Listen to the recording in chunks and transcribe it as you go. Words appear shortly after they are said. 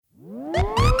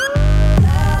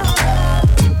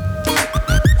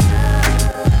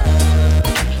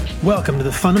Welcome to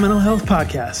the Fundamental Health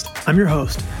Podcast. I'm your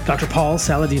host, Dr. Paul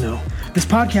Saladino. This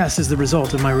podcast is the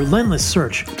result of my relentless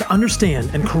search to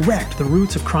understand and correct the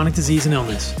roots of chronic disease and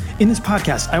illness. In this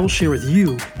podcast, I will share with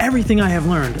you everything I have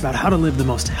learned about how to live the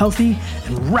most healthy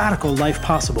and radical life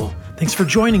possible. Thanks for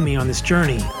joining me on this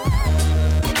journey.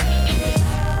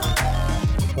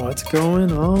 What's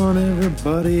going on,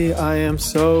 everybody? I am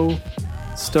so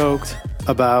stoked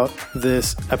about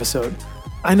this episode.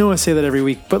 I know I say that every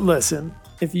week, but listen.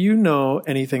 If you know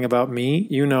anything about me,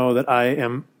 you know that I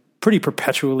am pretty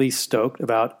perpetually stoked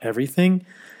about everything.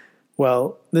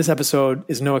 Well, this episode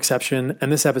is no exception,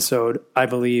 and this episode, I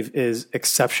believe, is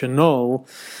exceptional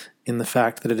in the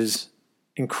fact that it is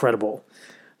incredible.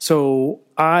 So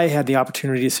I had the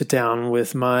opportunity to sit down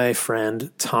with my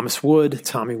friend Thomas Wood,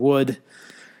 Tommy Wood.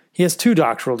 He has 2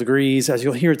 doctoral degrees. As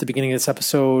you'll hear at the beginning of this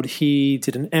episode, he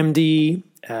did an MD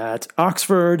at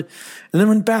Oxford and then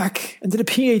went back and did a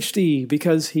PhD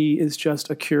because he is just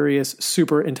a curious,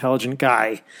 super intelligent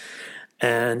guy.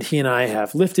 And he and I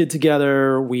have lifted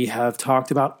together. We have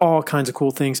talked about all kinds of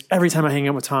cool things. Every time I hang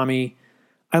out with Tommy,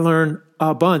 I learn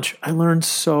a bunch. I learn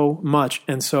so much.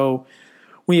 And so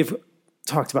we have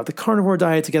talked about the carnivore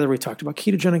diet together. We've talked about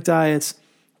ketogenic diets.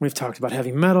 We've talked about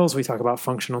heavy metals. We talk about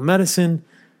functional medicine.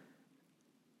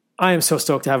 I am so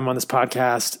stoked to have him on this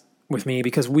podcast with me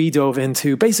because we dove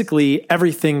into basically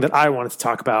everything that I wanted to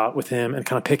talk about with him and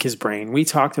kind of pick his brain. We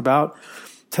talked about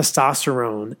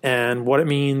testosterone and what it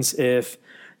means if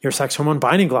your sex hormone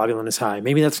binding globulin is high.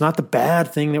 Maybe that's not the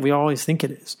bad thing that we always think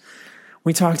it is.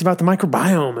 We talked about the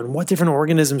microbiome and what different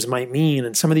organisms might mean,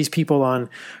 and some of these people on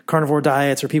carnivore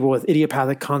diets or people with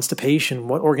idiopathic constipation,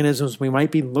 what organisms we might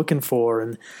be looking for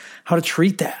and how to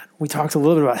treat that. We talked a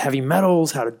little bit about heavy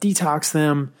metals, how to detox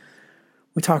them.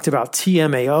 We talked about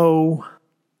TMAO,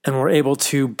 and we're able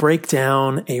to break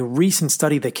down a recent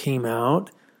study that came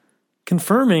out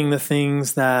confirming the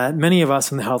things that many of us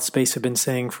in the health space have been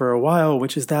saying for a while,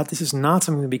 which is that this is not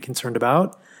something to be concerned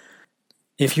about.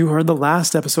 If you heard the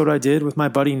last episode I did with my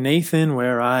buddy Nathan,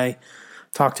 where I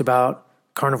talked about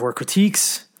carnivore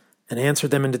critiques and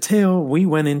answered them in detail, we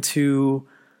went into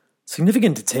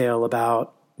significant detail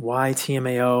about why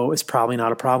TMAO is probably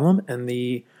not a problem, and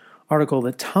the article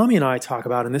that Tommy and I talk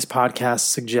about in this podcast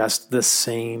suggests the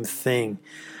same thing.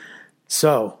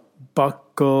 So,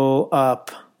 buckle up,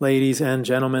 ladies and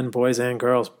gentlemen, boys and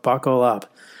girls, buckle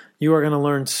up. You are going to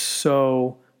learn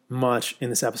so much in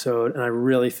this episode, and I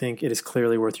really think it is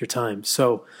clearly worth your time.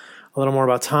 So, a little more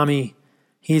about Tommy.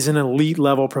 He's an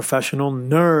elite-level professional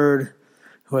nerd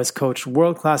who has coached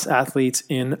world-class athletes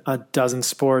in a dozen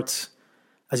sports.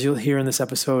 As you'll hear in this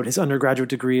episode, his undergraduate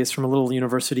degree is from a little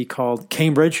university called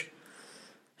Cambridge.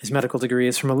 His medical degree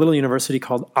is from a little university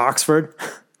called Oxford.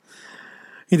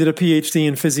 He did a PhD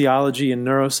in physiology and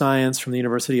neuroscience from the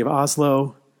University of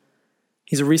Oslo.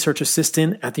 He's a research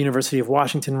assistant at the University of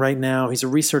Washington right now. He's a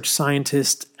research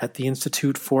scientist at the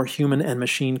Institute for Human and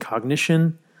Machine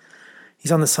Cognition.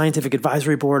 He's on the scientific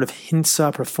advisory board of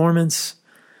HINSA Performance.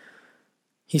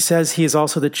 He says he is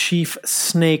also the chief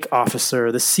snake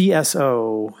officer, the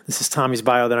CSO. This is Tommy's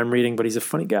bio that I'm reading, but he's a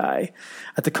funny guy.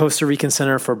 At the Costa Rican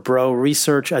Center for Bro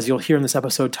Research. As you'll hear in this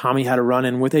episode, Tommy had a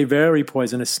run-in with a very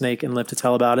poisonous snake and lived to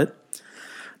tell about it.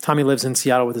 Tommy lives in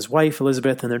Seattle with his wife,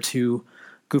 Elizabeth, and their 2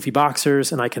 goofy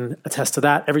boxers, and I can attest to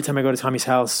that. Every time I go to Tommy's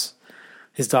house,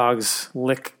 his dogs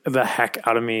lick the heck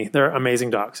out of me. They're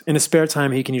amazing dogs. In his spare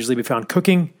time, he can usually be found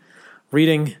cooking,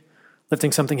 reading,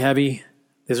 lifting something heavy.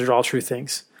 These are all true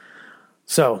things.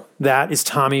 So that is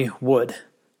Tommy Wood.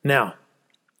 Now,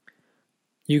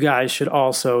 you guys should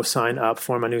also sign up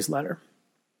for my newsletter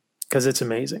because it's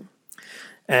amazing.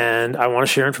 And I want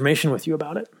to share information with you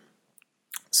about it.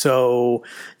 So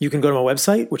you can go to my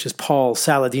website, which is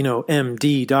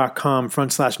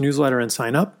paulsaladinomd.com/newsletter and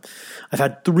sign up. I've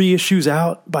had 3 issues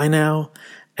out by now,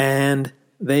 and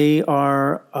they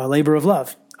are a labor of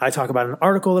love. I talk about an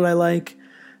article that I like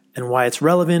and why it's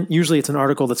relevant. Usually it's an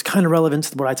article that's kind of relevant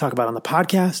to what I talk about on the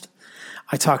podcast.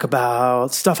 I talk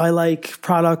about stuff I like,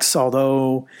 products,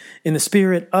 although in the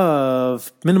spirit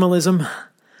of minimalism,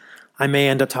 I may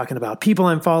end up talking about people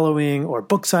I'm following or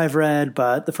books I've read,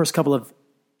 but the first couple of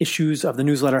issues of the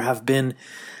newsletter have been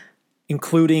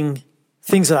including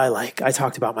things that I like. I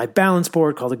talked about my balance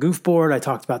board called a Goof Board. I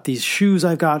talked about these shoes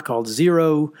I've got called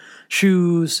Zero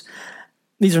shoes.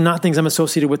 These are not things I'm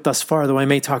associated with thus far, though I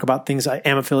may talk about things I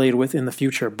am affiliated with in the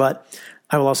future. But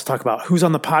I will also talk about who's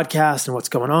on the podcast and what's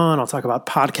going on. I'll talk about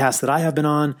podcasts that I have been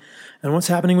on and what's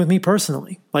happening with me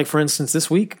personally. Like, for instance,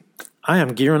 this week, I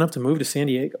am gearing up to move to San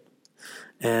Diego.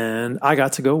 And I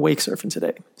got to go wake surfing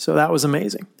today. So that was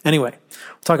amazing. Anyway,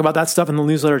 we'll talk about that stuff in the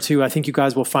newsletter too. I think you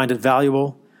guys will find it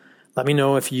valuable. Let me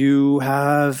know if you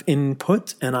have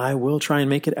input, and I will try and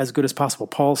make it as good as possible.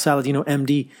 Paul Saladino,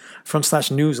 MD,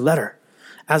 /newsletter.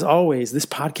 As always, this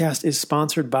podcast is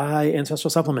sponsored by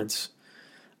Ancestral Supplements.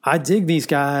 I dig these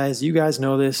guys. You guys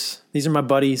know this. These are my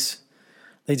buddies.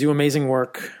 They do amazing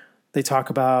work. They talk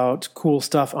about cool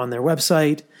stuff on their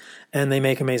website, and they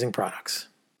make amazing products.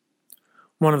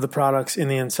 One of the products in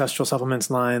the Ancestral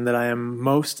Supplements line that I am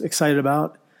most excited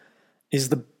about is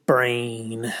the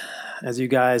brain. As you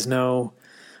guys know,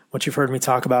 what you've heard me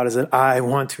talk about is that I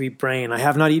want to eat brain. I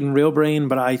have not eaten real brain,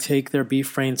 but I take their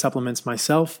beef brain supplements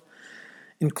myself.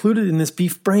 Included in this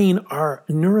beef brain are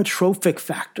neurotrophic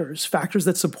factors, factors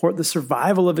that support the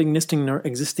survival of existing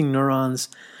neurons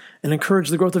and encourage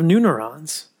the growth of new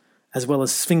neurons, as well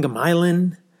as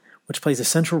sphingomyelin, which plays a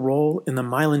central role in the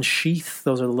myelin sheath.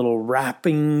 Those are the little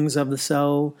wrappings of the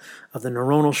cell, of the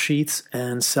neuronal sheaths,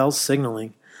 and cell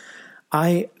signaling.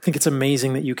 I think it's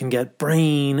amazing that you can get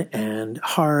brain and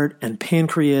heart and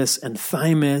pancreas and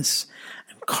thymus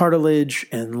and cartilage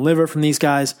and liver from these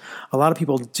guys. A lot of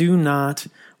people do not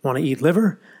want to eat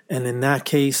liver, and in that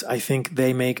case, I think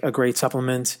they make a great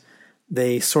supplement.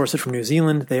 They source it from New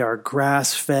Zealand. They are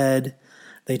grass-fed.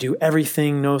 They do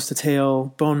everything, nose to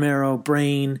tail, bone marrow,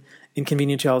 brain, in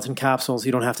convenient gelatin capsules.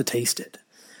 You don't have to taste it.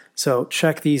 So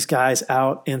check these guys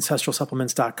out,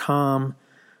 ancestralsupplements.com.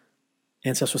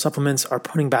 Ancestral Supplements are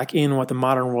putting back in what the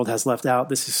modern world has left out.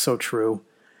 This is so true.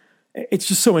 It's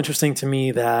just so interesting to me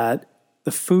that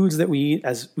the foods that we eat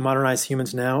as modernized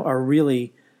humans now are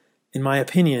really, in my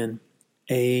opinion,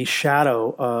 a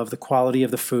shadow of the quality of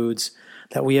the foods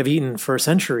that we have eaten for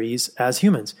centuries as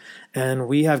humans. And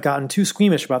we have gotten too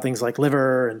squeamish about things like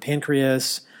liver and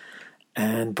pancreas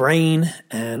and brain.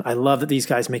 And I love that these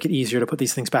guys make it easier to put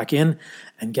these things back in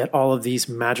and get all of these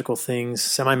magical things,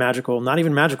 semi-magical, not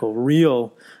even magical,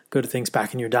 real good things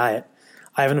back in your diet.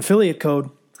 I have an affiliate code.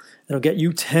 It'll get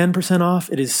you 10%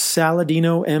 off. It is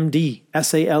Saladino MD,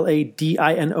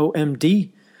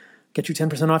 SALADINOMD. Get you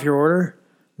 10% off your order.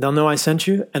 They'll know I sent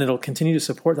you, and it'll continue to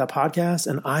support that podcast,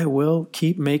 and I will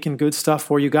keep making good stuff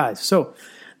for you guys. So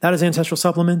that is Ancestral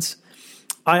Supplements.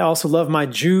 I also love my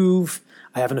Joovv.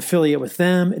 I have an affiliate with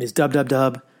them. It is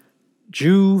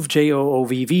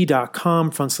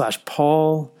www.joovv.com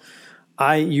 /Paul.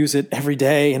 I use it every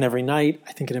day and every night.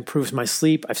 I think it improves my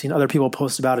sleep. I've seen other people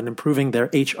post about it improving their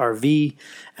HRV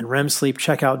and REM sleep.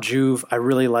 Check out Joovv. I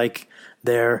really like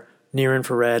their near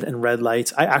infrared and red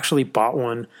lights. I actually bought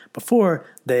one before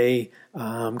they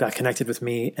got connected with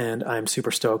me, and I'm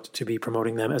super stoked to be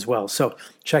promoting them as well. So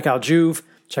check out Joovv,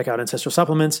 check out Ancestral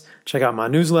Supplements, check out my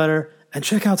newsletter, and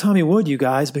check out Tommy Wood, you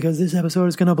guys, because this episode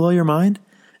is going to blow your mind,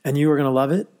 and you are going to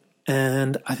love it,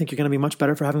 and I think you're going to be much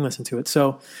better for having listened to it.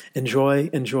 So enjoy,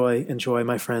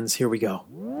 my friends. Here we go.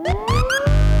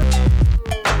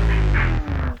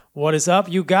 What is up,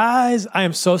 you guys? I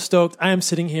am so stoked. I am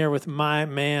sitting here with my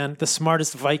man, the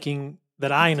smartest Viking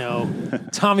that I know,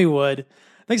 Tommy Wood.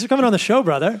 Thanks for coming on the show,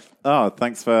 brother. Oh,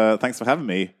 thanks for having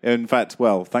me. In fact,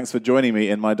 thanks for joining me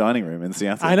in my dining room in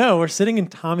Seattle. I know. We're sitting in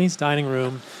Tommy's dining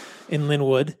room in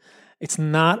Linwood. It's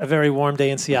not a very warm day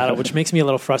in Seattle, which makes me a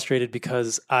little frustrated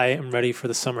because I am ready for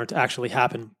the summer to actually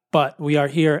happen. But we are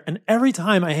here, and every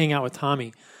time I hang out with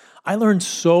Tommy, I learned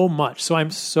so much. So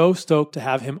I'm so stoked to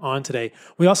have him on today.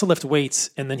 We also lift weights,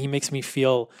 and then he makes me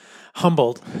feel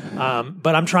humbled.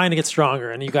 But I'm trying to get stronger,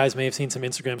 and you guys may have seen some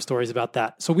Instagram stories about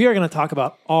that. So we are going to talk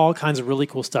about all kinds of really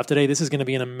cool stuff today. This is going to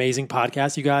be an amazing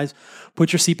podcast, you guys.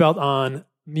 Put your seatbelt on.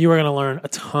 You are going to learn a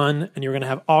ton, and you're going to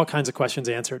have all kinds of questions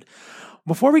answered.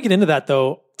 Before we get into that,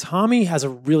 though, Tommy has a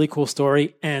really cool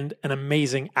story and an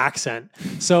amazing accent.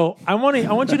 So I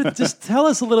want you to just tell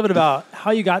us a little bit about how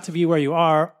you got to be where you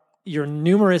are, your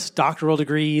numerous doctoral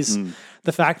degrees,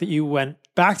 the fact that you went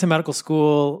back to medical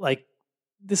school. Like,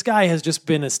 this guy has just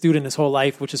been a student his whole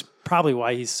life, which is probably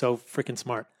why he's so freaking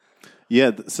smart.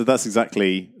 Yeah, so that's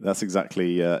exactly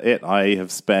it. I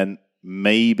have spent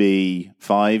maybe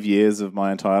 5 years of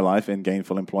my entire life in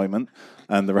gainful employment,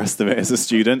 and the rest of it as a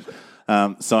student.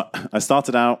 So I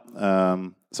started out.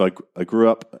 I grew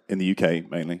up in the UK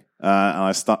mainly, and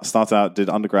I started out, did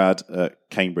undergrad at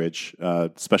Cambridge,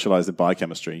 specialized in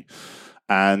biochemistry,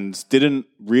 and didn't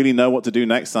really know what to do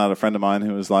next. I had a friend of mine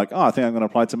who was like, "Oh, I think I'm going to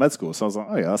apply to med school." So I was like,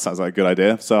 "Oh yeah, that sounds like a good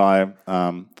idea." So I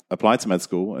applied to med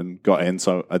school and got in.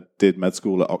 So I did med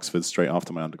school at Oxford straight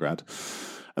after my undergrad,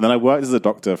 and then I worked as a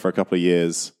doctor for a couple of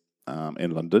years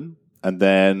in London, and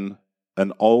then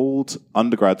an old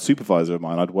undergrad supervisor of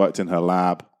mine, I'd worked in her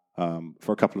lab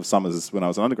for a couple of summers when I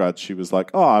was an undergrad. She was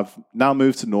like, "Oh, I've now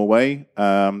moved to Norway.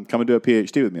 Come and do a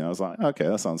PhD with me." I was like, "Okay,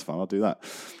 that sounds fun. I'll do that."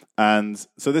 And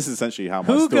so this is essentially how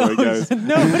my story goes.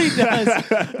 Nobody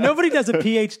does. Nobody does a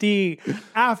PhD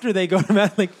after they go to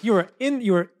med. Like you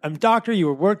were a doctor, you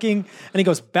were working, and he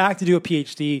goes back to do a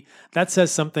PhD. That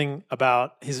says something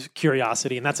about his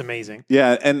curiosity, and that's amazing.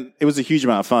 Yeah, and it was a huge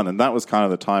amount of fun, and that was kind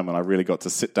of the time when I really got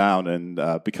to sit down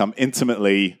and become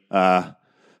intimately.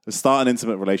 Start an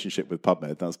intimate relationship with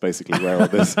PubMed. That's basically where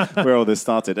all this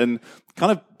started. And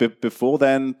kind of before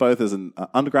then, both as an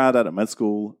undergrad at med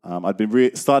school, I'd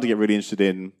been started to get really interested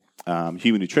in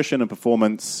human nutrition and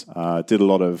performance. Did a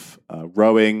lot of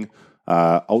rowing,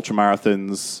 ultra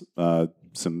marathons,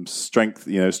 some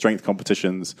strength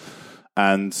competitions,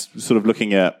 and sort of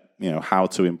looking at how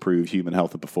to improve human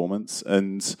health and performance.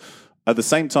 And at the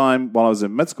same time, while I was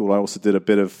in med school, I also did a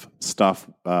bit of stuff.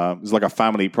 It was like a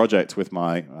family project with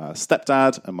my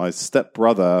stepdad and my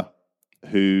stepbrother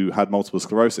who had multiple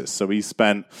sclerosis. So we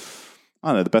spent,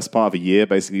 the best part of a year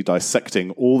basically dissecting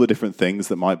all the different things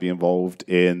that might be involved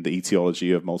in the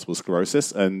etiology of multiple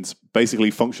sclerosis. And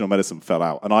basically functional medicine fell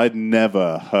out. And I had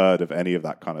never heard of any of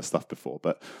that kind of stuff before.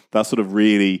 But that sort of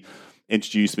really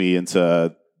introduced me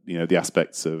into the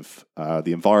aspects of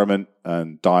the environment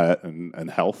and diet and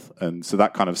health. And so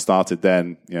that kind of started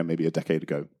then, maybe a decade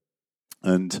ago.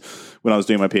 And when I was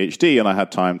doing my PhD and I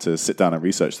had time to sit down and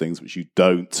research things, which you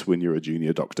don't when you're a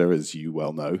junior doctor, as you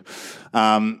well know,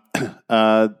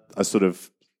 I sort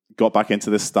of got back into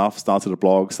this stuff, started a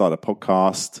blog, started a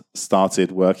podcast,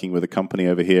 started working with a company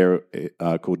over here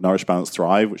called Nourish Balance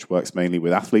Thrive, which works mainly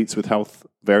with athletes with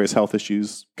various health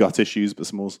issues, gut issues, but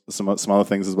some other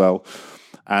things as well.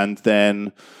 And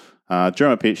then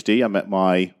during my PhD, I met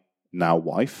my now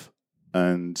wife,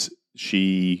 and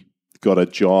she got a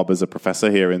job as a professor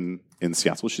here in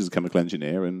Seattle. She's a chemical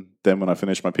engineer. And then when I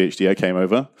finished my PhD, I came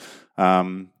over,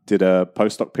 did a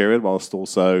postdoc period whilst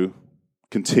also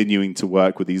continuing to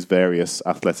work with these various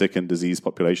athletic and disease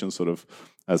populations sort of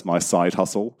as my side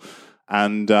hustle.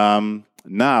 And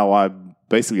now I'm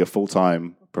basically a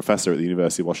full-time professor at the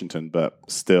University of Washington, but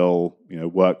still,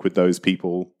 work with those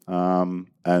people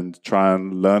and try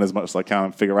and learn as much as I can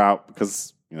and figure out,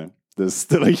 because, there's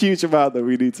still a huge amount that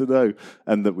we need to know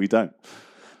and that we don't.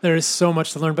 There is so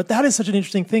much to learn, but that is such an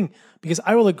interesting thing, because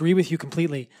I will agree with you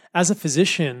completely. As a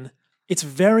physician, it's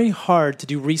very hard to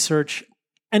do research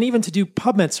and even to do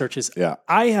PubMed searches. Yeah.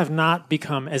 I have not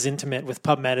become as intimate with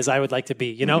PubMed as I would like to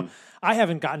be. I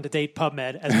haven't gotten to date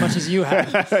PubMed as much as you have.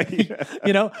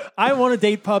 Yeah. I want to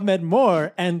date PubMed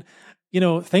more. And,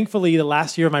 thankfully the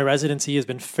last year of my residency has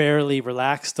been fairly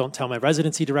relaxed. Don't tell my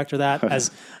residency director that.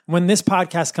 As when this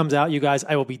podcast comes out, you guys,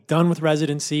 I will be done with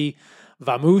residency.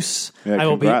 Vamos. Yeah,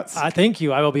 congrats. Thank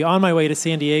you. I will be on my way to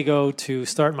San Diego to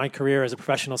start my career as a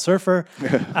professional surfer.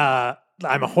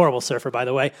 I'm a horrible surfer, by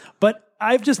the way. But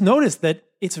I've just noticed that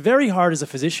it's very hard as a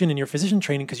physician in your physician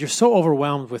training, because you're so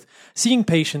overwhelmed with seeing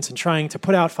patients and trying to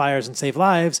put out fires and save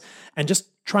lives and just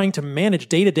trying to manage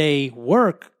day-to-day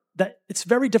work, that it's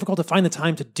very difficult to find the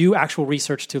time to do actual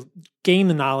research, to gain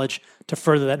the knowledge, to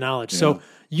further that knowledge. Yeah. So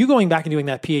you going back and doing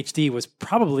that PhD was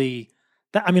probably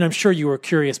that. I mean, I'm sure you were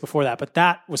curious before that, but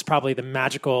that was probably the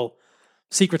magical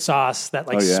secret sauce that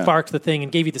sparked the thing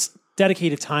and gave you this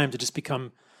dedicated time to just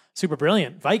become super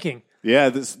brilliant Viking. Yeah,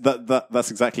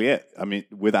 that's exactly it. I mean,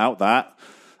 without that,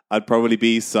 I'd probably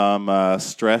be some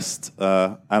stressed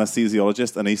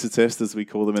anesthesiologist, anaesthetist, as we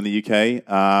call them in the UK.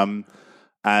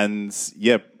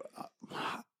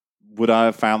 Would I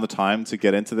have found the time to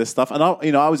get into this stuff? And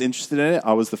I was interested in it.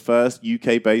 I was the first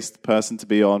UK-based person to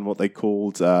be on what they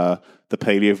called the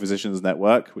Paleo Physicians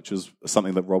Network, which was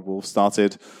something that Rob Wolf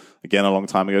started again a long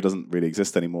time ago. It doesn't really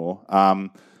exist anymore.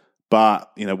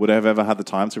 But, would I have ever had the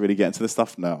time to really get into this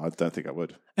stuff? No, I don't think I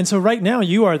would. And so right now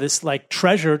you are this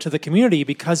treasure to the community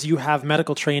because you have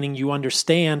medical training. You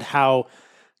understand how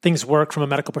things work from a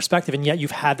medical perspective, and yet you've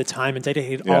had the time and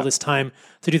dedicated all this time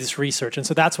to do this research. And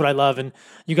so that's what I love. And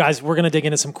you guys, we're going to dig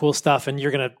into some cool stuff, and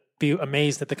you're going to be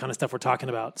amazed at the kind of stuff we're talking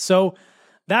about. So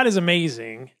that is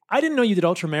amazing. I didn't know you did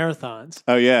ultra marathons.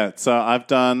 Oh, yeah. So I've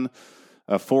done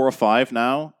 4 or 5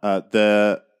 now.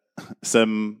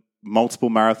 Some multiple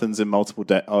marathons in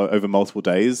over multiple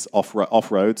days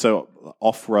off-road. So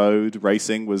off-road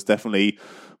racing was definitely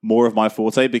more of my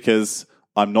forte because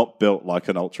I'm not built like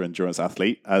an ultra endurance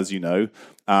athlete, as you know.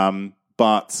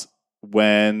 But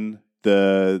when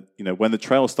the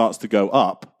trail starts to go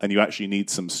up and you actually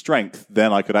need some strength,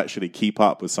 then I could actually keep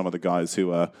up with some of the guys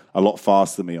who are a lot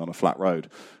faster than me on a flat road.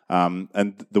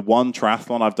 And the one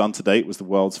triathlon I've done to date was the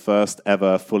world's first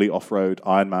ever fully off-road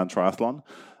Ironman triathlon.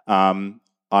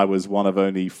 I was one of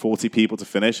only 40 people to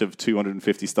finish of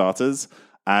 250 starters.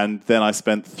 And then I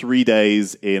spent 3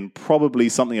 days in probably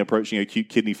something approaching acute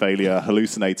kidney failure,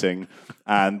 hallucinating.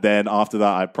 And then after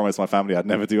that, I promised my family I'd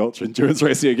never do ultra endurance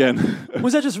racing again.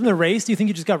 Was that just from the race? Do you think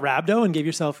you just got rhabdo and gave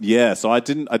yourself? Yeah, so I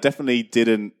definitely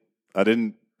didn't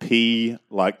pee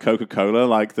like Coca-Cola,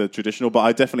 like the traditional, but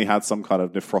I definitely had some kind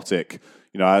of nephrotic,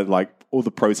 all the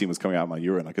protein was coming out of my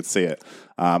urine. I could see it.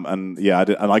 And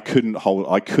I couldn't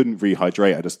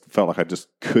rehydrate. I just felt like I just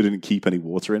couldn't keep any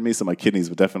water in me. So my kidneys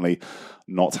were definitely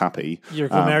not happy. Your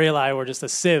glomeruli were just a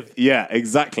sieve. Yeah,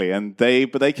 exactly. And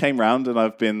they came round and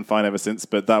I've been fine ever since.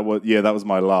 But that was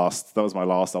my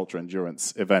last ultra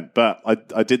endurance event. But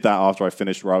I did that after I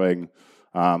finished rowing.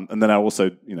 And then I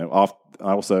also,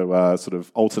 sort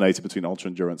of alternated between ultra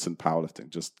endurance and powerlifting,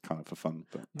 just kind of for fun.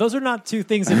 But. Those are not two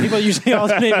things that people usually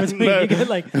alternate between. No. You get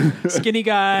like skinny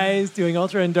guys doing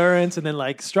ultra endurance, and then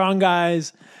like strong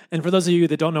guys. And for those of you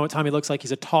that don't know what Tommy looks like,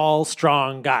 he's a tall,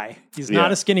 strong guy. He's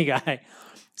not a skinny guy.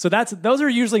 So those are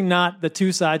usually not the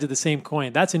two sides of the same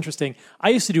coin. That's interesting. I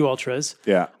used to do ultras.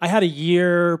 Yeah, I had a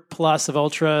year plus of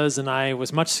ultras, and I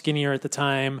was much skinnier at the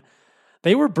time.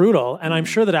 They were brutal, and I'm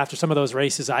sure that after some of those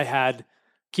races, I had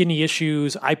kidney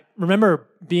issues. I remember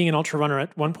being an ultra runner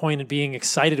at one point and being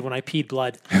excited when I peed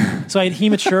blood. So I had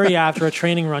hematuria after a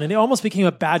training run, and it almost became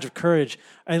a badge of courage.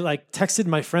 I texted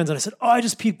my friends, and I said, "Oh, I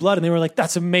just peed blood," and they were like,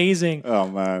 "That's amazing." Oh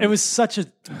man, it was such a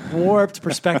warped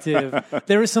perspective.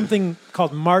 There was something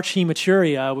called March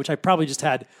hematuria, which I probably just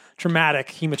had traumatic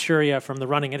hematuria from the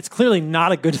running, and it's clearly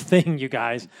not a good thing, you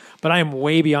guys. But I am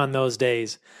way beyond those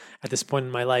days at this point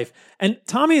in my life. And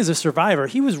Tommy is a survivor.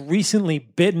 He was recently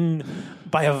bitten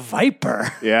by a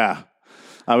viper. Yeah.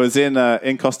 I was in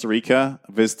Costa Rica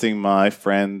visiting my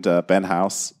friend Ben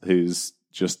House, who's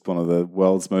just one of the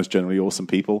world's most generally awesome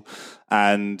people.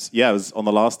 And it was on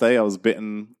the last day I was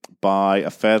bitten by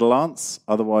a fer-de-lance,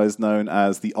 otherwise known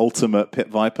as the ultimate pit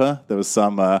viper. There was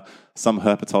some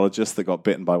herpetologist that got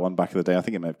bitten by one back in the day. I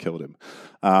think it may have killed him.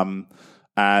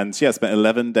 I spent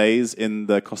 11 days in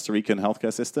the Costa Rican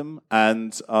healthcare system.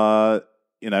 And, I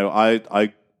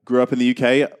grew up in the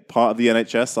UK, part of the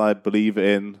NHS. I believe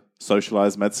in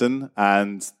socialized medicine,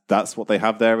 and that's what they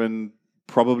have there and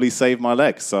probably saved my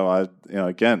leg. So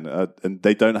and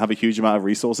they don't have a huge amount of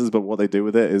resources, but what they do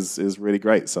with it is really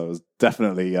great. So I was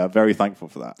definitely very thankful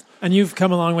for that. And you've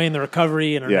come a long way in the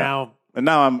recovery and are now... And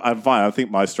now I'm fine. I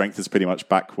think my strength is pretty much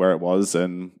back where it was,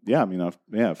 and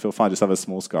I feel fine. Just have a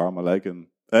small scar on my leg, and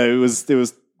it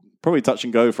was probably touch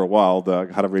and go for a while.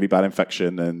 I had a really bad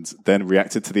infection, and then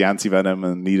reacted to the antivenom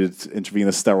and needed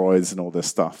intravenous steroids and all this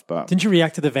stuff. But didn't you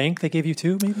react to the Vanc they gave you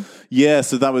too? Maybe. Yeah.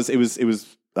 So that was it.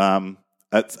 Was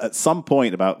at some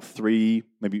point about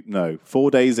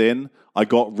 4 days in, I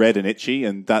got red and itchy,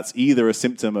 and that's either a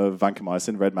symptom of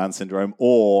vancomycin, red man syndrome,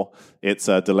 or it's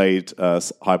a delayed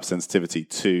hypersensitivity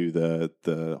to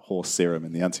the horse serum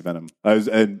in the antivenom.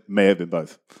 It may have been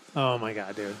both. Oh my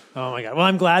God, dude. Oh my God. Well,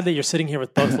 I'm glad that you're sitting here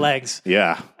with both legs.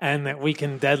 Yeah. And that we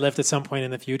can deadlift at some point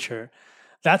in the future.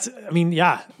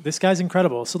 This guy's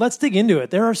incredible. So let's dig into it.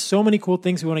 There are so many cool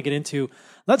things we want to get into.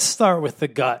 Let's start with the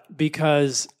gut,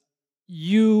 because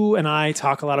you and I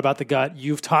talk a lot about the gut.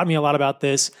 You've taught me a lot about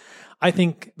this. I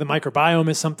think the microbiome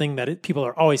is something that people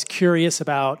are always curious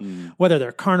about, whether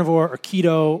they're carnivore or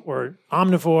keto or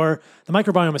omnivore. The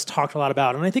microbiome is talked a lot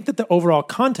about. And I think that the overall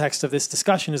context of this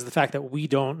discussion is the fact that we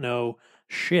don't know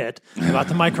shit about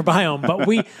the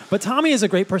microbiome. But Tommy is a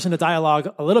great person to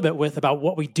dialogue a little bit with about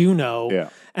what we do know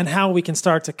and how we can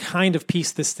start to kind of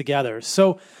piece this together.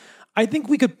 So I think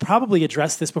we could probably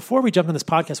address this. Before we jumped on this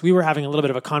podcast, we were having a little bit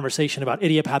of a conversation about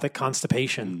idiopathic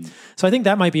constipation. So I think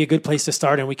that might be a good place to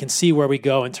start, and we can see where we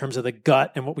go in terms of the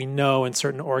gut and what we know in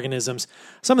certain organisms.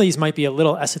 Some of these might be a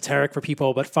little esoteric for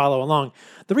people, but follow along.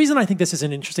 The reason I think this is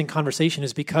an interesting conversation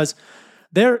is because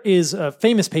there is a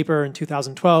famous paper in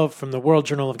 2012 from the World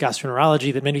Journal of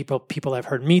Gastroenterology that many people have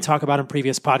heard me talk about in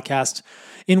previous podcasts,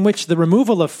 in which the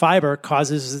removal of fiber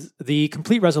causes the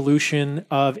complete resolution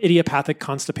of idiopathic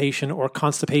constipation or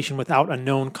constipation without a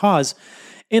known cause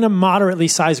in a moderately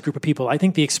sized group of people. I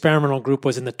think the experimental group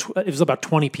was it was about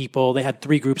 20 people. They had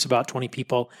 3 groups, about 20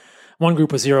 people. One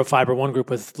group with 0 fiber, one group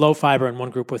with low fiber, and one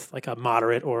group with like a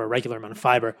moderate or a regular amount of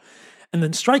fiber. And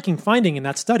then striking finding in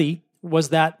that study was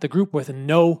that the group with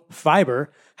no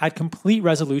fiber had complete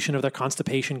resolution of their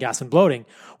constipation, gas, and bloating,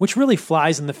 which really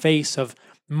flies in the face of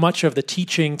much of the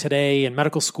teaching today in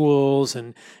medical schools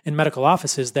and in medical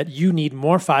offices that you need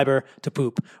more fiber to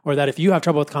poop, or that if you have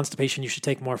trouble with constipation, you should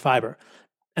take more fiber.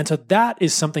 And so that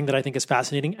is something that I think is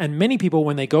fascinating. And many people,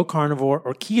 when they go carnivore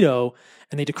or keto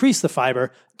and they decrease the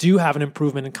fiber, do have an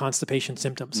improvement in constipation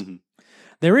symptoms. Mm-hmm.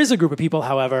 There is a group of people,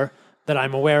 however, that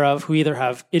I'm aware of who either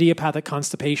have idiopathic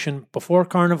constipation before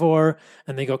carnivore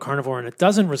and they go carnivore and it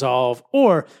doesn't resolve,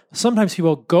 or sometimes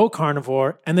people go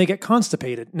carnivore and they get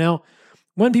constipated. Now,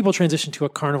 when people transition to a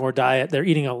carnivore diet, they're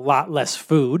eating a lot less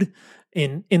food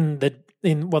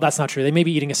well, that's not true. They may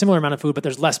be eating a similar amount of food, but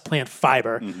there's less plant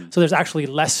fiber. So there's actually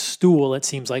less stool, it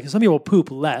seems like. Some people poop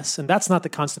less, and that's not the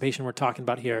constipation we're talking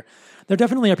about here. There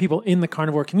definitely are people in the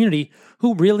carnivore community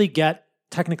who really get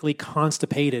technically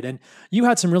constipated. And you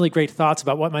had some really great thoughts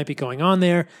about what might be going on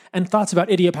there and thoughts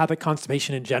about idiopathic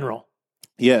constipation in general.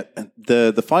 Yeah,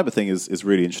 the fiber thing is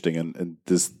really interesting, and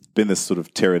there's been this sort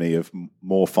of tyranny of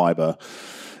more fiber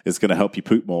is going to help you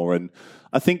poop more. And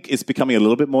I think it's becoming a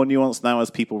little bit more nuanced now as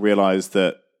people realize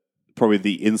that probably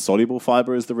the insoluble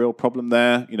fiber is the real problem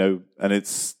there, and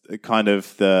it's kind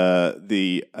of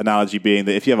the analogy being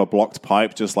that if you have a blocked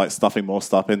pipe, just like stuffing more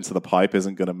stuff into the pipe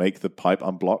isn't going to make the pipe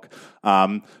unblock.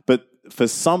 But for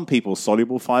some people,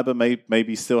 soluble fiber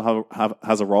maybe still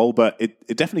has a role, but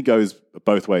it definitely goes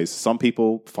both ways. Some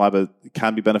people, fiber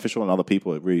can be beneficial, and other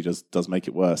people, it really does make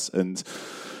it worse. And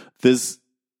there's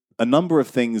a number of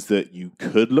things that you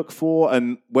could look for,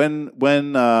 and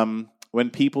when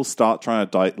people start trying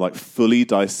to fully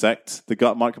dissect the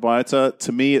gut microbiota,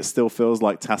 to me it still feels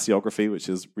like tasseography, which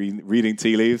is reading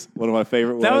tea leaves. One of my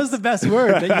favorite words. That was the best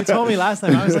word that you told me last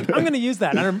time. I was like, I'm going to use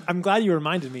that. And I'm glad you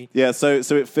reminded me. Yeah, so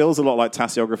it feels a lot like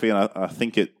tasseography, and I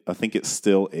think it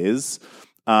still is.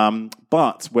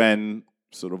 But when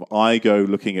sort of I go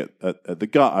looking at the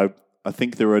gut, I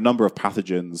think there are a number of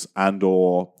pathogens and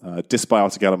or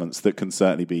dysbiotic elements that can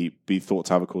certainly be thought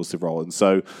to have a causative role. And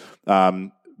so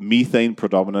methane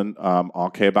predominant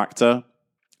Archaeobacter,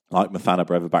 like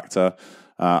Methanobrevibacter,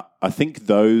 I think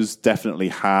those definitely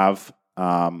have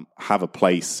a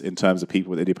place in terms of people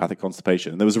with idiopathic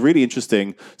constipation. And there was a really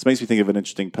interesting, this makes me think of an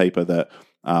interesting paper that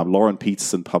Lauren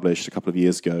Peterson published a couple of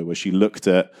years ago, where she looked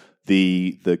at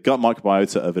the gut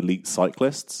microbiota of elite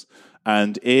cyclists.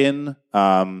 And in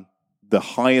the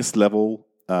highest level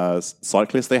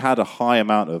cyclists, they had a high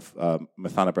amount of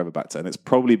Methanobrevibacter, and it's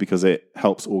probably because it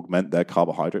helps augment their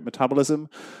carbohydrate metabolism.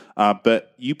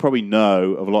 But you probably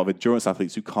know of a lot of endurance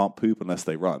athletes who can't poop unless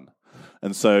they run.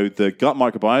 And so the gut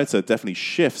microbiota definitely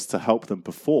shifts to help them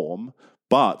perform.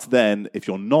 But then if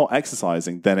you're not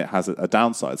exercising, then it has a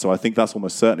downside. So I think that's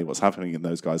almost certainly what's happening in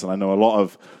those guys. And I know a lot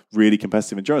of really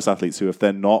competitive endurance athletes who, if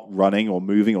they're not running or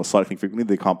moving or cycling frequently,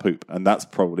 they can't poop. And that's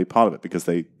probably part of it, because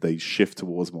they shift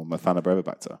towards more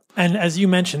Methanobrevibacter. And as you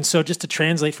mentioned, so just to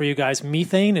translate for you guys,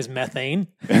 methane is methane.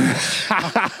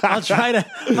 I'll try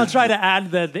to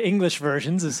add the English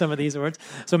versions of some of these words.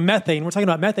 So methane, we're talking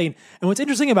about methane. And what's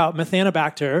interesting about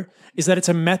Methanobacter is that it's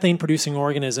a methane-producing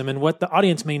organism. And what the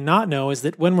audience may not know is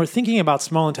that when we're thinking about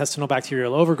small intestinal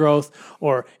bacterial overgrowth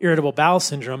or irritable bowel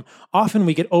syndrome, often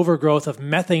we get overgrowth of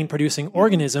methane-producing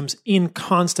organisms in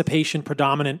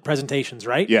constipation-predominant presentations,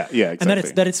 right? Yeah,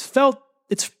 exactly. And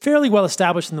it's fairly well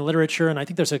established in the literature, and I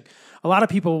think there's a lot of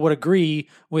people would agree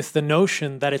with the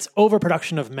notion that it's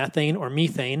overproduction of methane or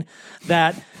methane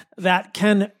that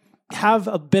can have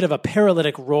a bit of a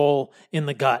paralytic role in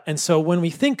the gut. And so when we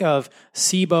think of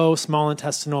SIBO, small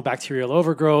intestinal bacterial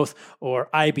overgrowth, or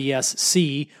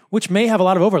IBS-C, which may have a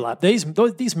lot of overlap,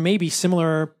 these may be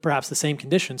similar, perhaps the same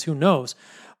conditions, who knows?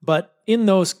 But in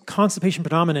those constipation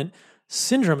predominant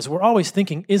syndromes, we're always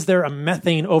thinking, is there a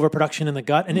methane overproduction in the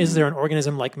gut? And is there an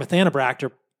organism like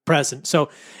Methanobracter present? So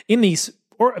in these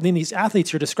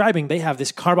athletes you're describing, they have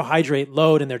this carbohydrate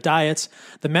load in their diets.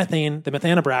 The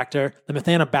Methanobacter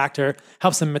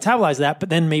helps them metabolize that, but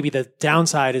then maybe the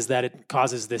downside is that it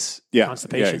causes this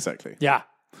constipation. Yeah, exactly. Yeah.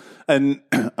 And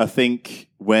I think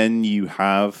when you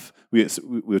have, we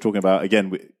were talking about,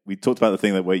 again, we talked about the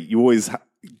thing that where you always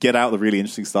get out the really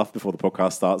interesting stuff before the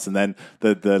podcast starts, and then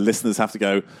the listeners have to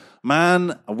go,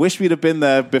 man, I wish we'd have been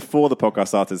there before the podcast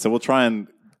started. So we'll try and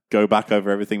go back over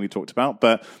everything we talked about.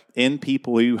 But in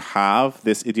people who have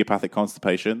this idiopathic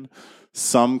constipation,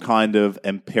 some kind of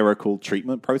empirical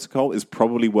treatment protocol is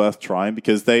probably worth trying,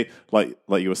 because they, like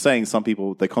you were saying, some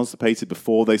people, they constipated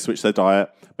before they switch their diet,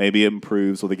 maybe it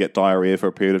improves, or they get diarrhea for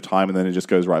a period of time, and then it just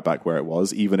goes right back where it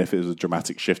was, even if it was a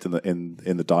dramatic shift in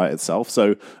the diet itself.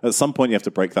 So at some point you have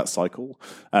to break that cycle.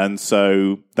 And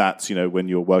so that's, when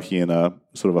you're working in a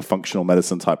sort of a functional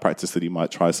medicine type practice, that you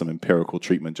might try some empirical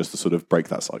treatment just to sort of break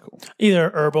that cycle. Either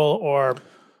herbal or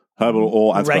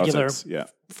antibiotics. Regular,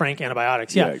 frank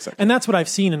antibiotics. Yeah, exactly. And that's what I've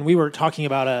seen. And we were talking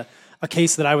about a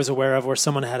case that I was aware of where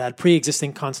someone had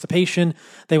pre-existing constipation.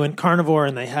 They went carnivore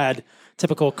and they had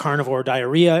typical carnivore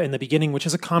diarrhea in the beginning, which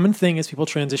is a common thing as people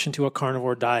transition to a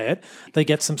carnivore diet. They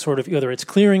get some sort of, either it's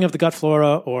clearing of the gut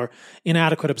flora or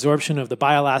inadequate absorption of the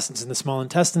bile acids in the small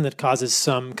intestine that causes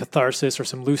some catharsis or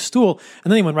some loose stool.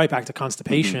 And then they went right back to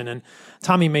constipation. And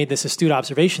Tommy made this astute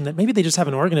observation that maybe they just have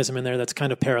an organism in there that's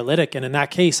kind of paralytic. And in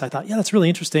that case, I thought, yeah, that's really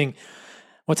interesting.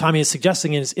 What Tommy is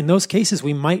suggesting is in those cases,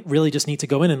 we might really just need to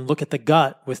go in and look at the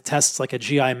gut with tests like a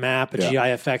GI map, a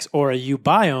GIFX, or a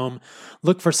uBiome,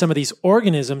 look for some of these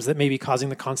organisms that may be causing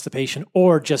the constipation,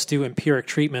 or just do empiric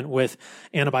treatment with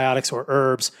antibiotics or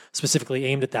herbs specifically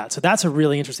aimed at that. So that's a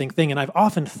really interesting thing. And I've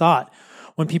often thought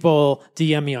when people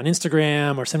DM me on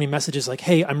Instagram or send me messages like,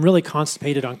 hey, I'm really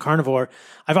constipated on carnivore,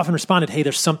 I've often responded, hey,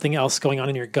 there's something else going on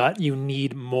in your gut. You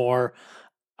need more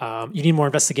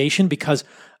investigation, because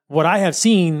what I have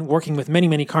seen working with many,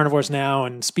 many carnivores now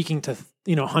and speaking to,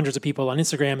 hundreds of people on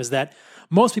Instagram is that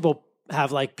most people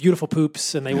have like beautiful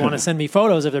poops and they want to send me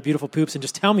photos of their beautiful poops and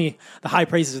just tell me the high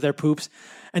praises of their poops.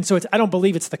 And so I don't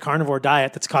believe it's the carnivore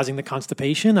diet that's causing the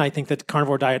constipation. I think that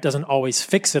carnivore diet doesn't always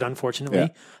fix it, unfortunately. Yeah.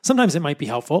 Sometimes it might be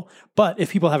helpful, but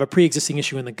if people have a pre-existing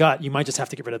issue in the gut, you might just have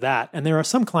to get rid of that. And there are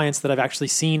some clients that I've actually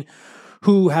seen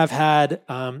who have had,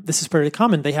 this is pretty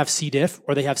common, they have C. diff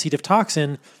or they have C. diff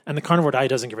toxin, and the carnivore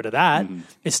diet doesn't get rid of that. Mm-hmm.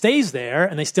 It stays there,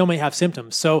 and they still may have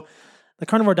symptoms. So the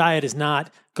carnivore diet is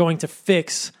not going to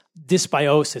fix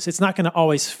dysbiosis. It's not going to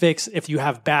always fix if you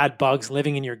have bad bugs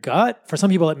living in your gut. For some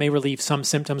people, it may relieve some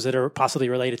symptoms that are possibly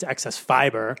related to excess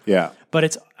fiber. Yeah.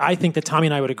 But I think that Tommy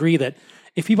and I would agree that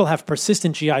if people have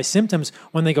persistent GI symptoms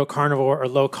when they go carnivore or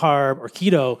low carb or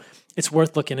keto, it's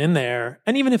worth looking in there.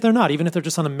 And even if they're not, even if they're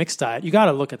just on a mixed diet, you got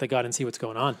to look at the gut and see what's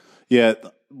going on. Yeah.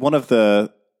 One of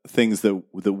the things that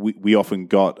we often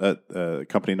got at a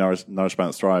company, Nourish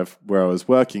Balance Thrive, where I was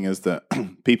working, is that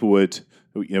people would,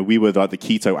 we were like the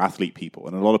keto athlete people,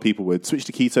 and a lot of people would switch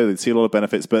to keto. They'd see a lot of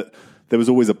benefits, but there was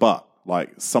always a but,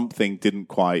 like something didn't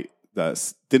quite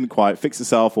fix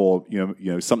itself, or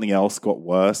something else got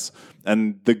worse.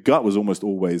 And the gut was almost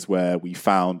always where we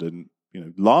found and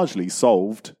largely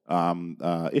solved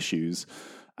issues.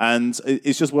 And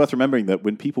it's just worth remembering that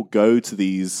when people go to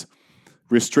these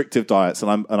restrictive diets,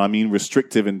 and I mean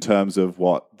restrictive in terms of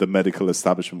what the medical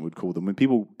establishment would call them, when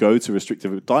people go to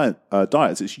restrictive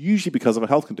diets, it's usually because of a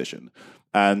health condition.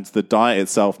 And the diet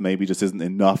itself maybe just isn't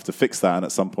enough to fix that. And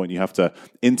at some point you have to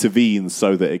intervene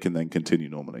so that it can then continue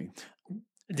normally.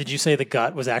 Did you say the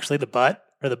gut was actually the butt?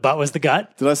 Or the butt was the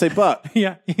gut? Did I say butt?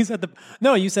 Yeah, you said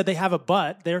you said they have a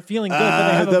butt. They're feeling good, but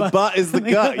they have a butt. The butt is the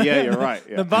gut. Yeah, you're right.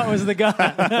 Yeah. The butt was the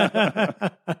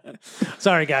gut.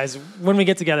 Sorry, guys. When we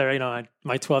get together,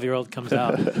 my 12-year-old comes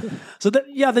out. So,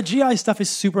 the GI stuff is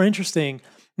super interesting.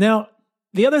 Now,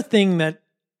 the other thing that,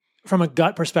 from a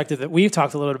gut perspective, that we've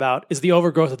talked a little bit about is the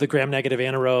overgrowth of the gram-negative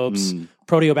anaerobes,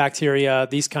 proteobacteria,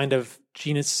 these kind of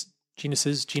genuses,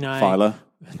 Phyla.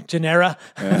 Genera,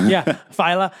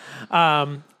 phyla,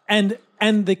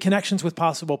 and the connections with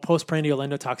possible postprandial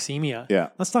endotoxemia. Yeah,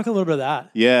 let's talk a little bit of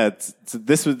that. Yeah,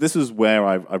 this was where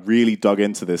I really dug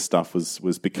into this stuff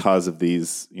was because of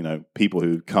these people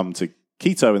who come to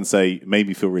keto and say it made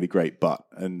me feel really great,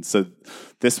 and so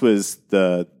this was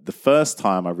the first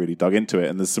time I really dug into it,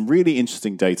 and there's some really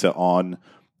interesting data on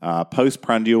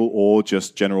postprandial or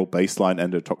just general baseline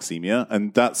endotoxemia,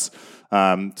 and that's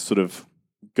sort of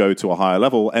go to a higher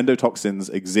level. Endotoxins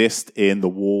exist in the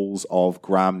walls of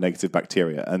gram-negative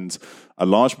bacteria, and a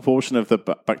large proportion of the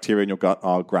bacteria in your gut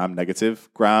are gram-negative.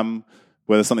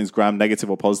 Whether something's gram-negative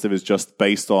or positive is just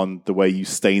based on the way you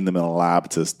stain them in a lab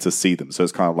to see them. So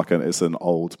it's kind of like it's an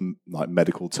old like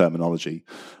medical terminology.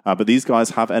 But these guys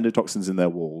have endotoxins in their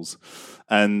walls,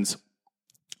 and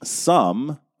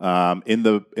some in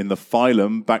the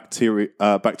phylum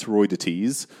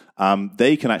Bacteroidetes,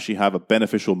 they can actually have a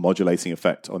beneficial modulating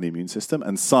effect on the immune system,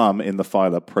 and some in the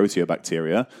phyla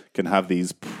Proteobacteria can have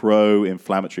these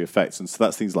pro-inflammatory effects. And so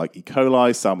that's things like E. coli,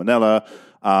 Salmonella,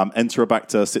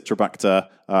 Enterobacter, Citrobacter,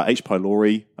 H.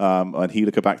 pylori, and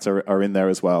Helicobacter are in there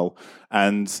as well.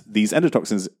 And these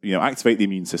endotoxins, activate the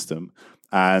immune system,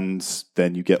 and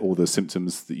then you get all the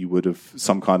symptoms that you would of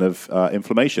some kind of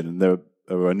inflammation. And there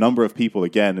are a number of people,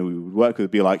 again, who we would work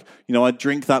with, be like, I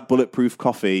drink that bulletproof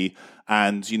coffee,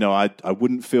 and, I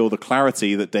wouldn't feel the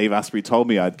clarity that Dave Asprey told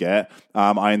me I'd get.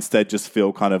 I instead just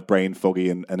feel kind of brain foggy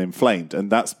and inflamed.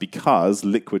 And that's because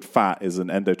liquid fat is an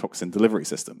endotoxin delivery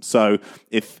system. So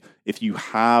if you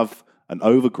have an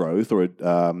overgrowth or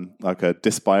like a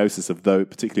dysbiosis of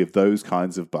particularly of those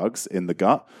kinds of bugs in the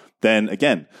gut, then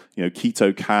again,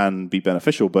 keto can be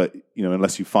beneficial, but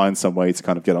unless you find some way to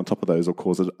kind of get on top of those or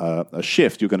cause a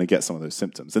shift, you're going to get some of those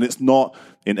symptoms. And it's not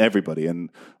in everybody,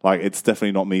 and it's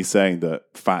definitely not me saying that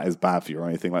fat is bad for you or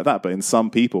anything like that. But in some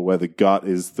people where the gut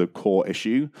is the core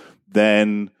issue,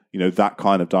 then that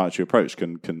kind of dietary approach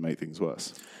can make things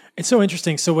worse. It's so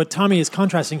interesting. So what Tommy is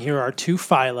contrasting here are two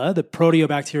phyla, the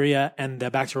Proteobacteria and the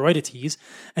Bacteroidetes.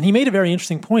 And he made a very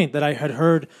interesting point that I had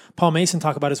heard Paul Mason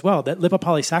talk about as well, that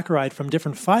lipopolysaccharide from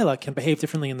different phyla can behave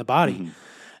differently in the body. Mm-hmm.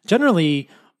 Generally,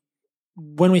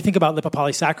 when we think about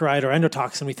lipopolysaccharide or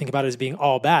endotoxin, we think about it as being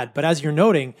all bad. But as you're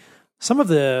noting, some of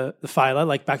the phyla,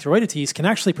 like Bacteroidetes, can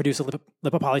actually produce a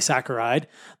lipopolysaccharide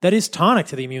that is tonic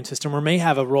to the immune system or may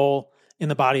have a role in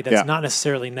the body that's not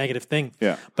necessarily a negative thing.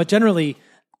 Yeah. But generally,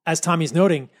 as Tommy's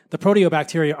noting, the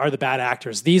Proteobacteria are the bad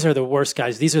actors. These are the worst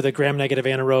guys. These are the gram-negative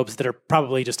anaerobes that are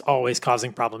probably just always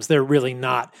causing problems. They're really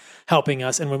not helping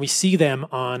us. And when we see them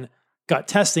on gut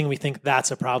testing, we think that's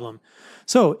a problem.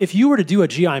 So if you were to do a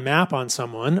GI map on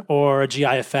someone or a GI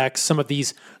effects, some of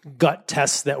these gut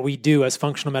tests that we do as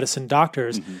functional medicine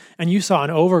doctors, and you saw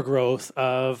an overgrowth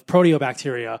of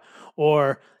Proteobacteria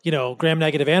or,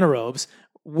 gram-negative anaerobes,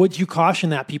 would you caution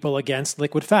that people against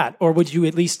liquid fat, or would you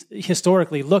at least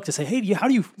historically look to say, hey, how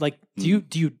do you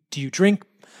do you drink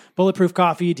bulletproof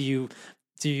coffee? Do you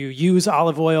use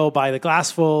olive oil by the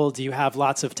glassful? Do you have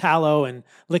lots of tallow and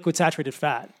liquid saturated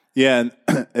fat? Yeah,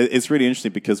 and it's really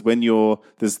interesting because when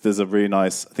there's a really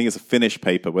nice, I think it's a Finnish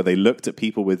paper where they looked at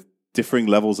people with differing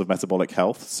levels of metabolic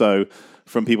health. So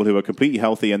from people who are completely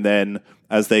healthy, and then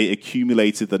as they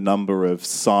accumulated the number of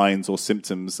signs or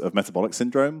symptoms of metabolic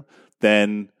syndrome,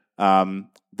 then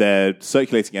their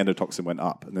circulating endotoxin went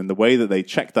up. And then the way that they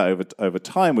checked that over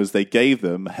time was they gave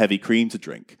them heavy cream to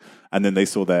drink, and then they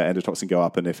saw their endotoxin go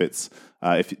up. And if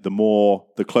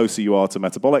the closer you are to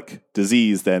metabolic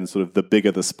disease, then sort of the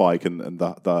bigger the spike and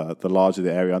the larger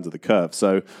the area under the curve.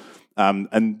 So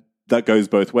and that goes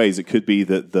both ways. It could be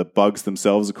that the bugs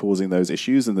themselves are causing those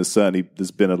issues, and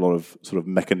there's been a lot of sort of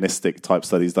mechanistic type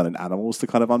studies done in animals to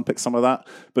kind of unpick some of that.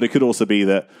 But it could also be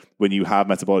that when you have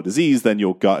metabolic disease, then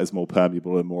your gut is more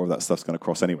permeable and more of that stuff's going to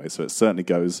cross anyway. So it certainly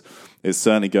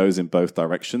goes in both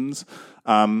directions.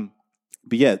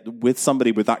 But yeah, with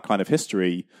somebody with that kind of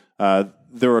history,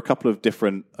 there are a couple of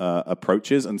different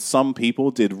approaches, and some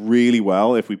people did really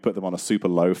well if we put them on a super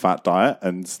low-fat diet,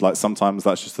 and sometimes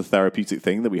that's just a therapeutic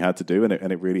thing that we had to do, and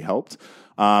it really helped.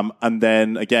 And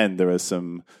then again, there are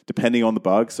some, depending on the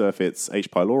bug. So if it's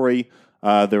H. pylori,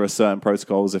 there are certain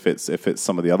protocols. If it's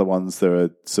some of the other ones, there are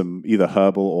some either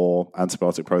herbal or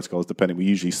antibiotic protocols. Depending, we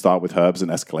usually start with herbs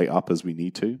and escalate up as we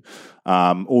need to.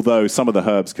 Although some of the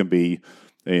herbs can be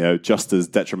just as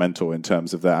detrimental in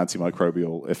terms of their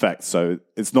antimicrobial effects. So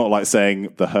it's not like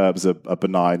saying the herbs are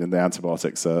benign and the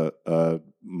antibiotics are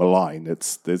malign.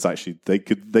 It's actually they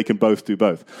can both do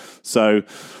both. So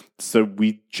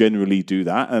we generally do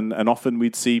that, and often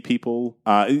we'd see people.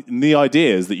 And the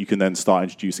idea is that you can then start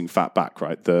introducing fat back,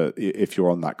 right? If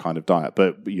you're on that kind of diet,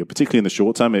 but particularly in the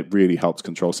short term, it really helps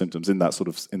control symptoms in that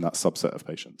subset of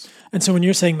patients. And so when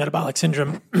you're saying metabolic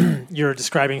syndrome, you're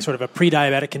describing sort of a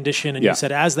pre-diabetic condition, and you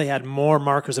said as they had more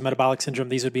markers of metabolic syndrome,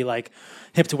 these would be like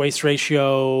hip to waist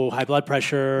ratio, high blood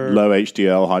pressure, low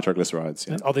HDL, high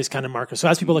triglycerides, all these kind of markers. So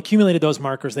as people accumulated those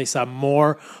markers, they saw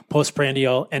more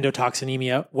postprandial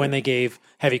endotoxinemia when they gave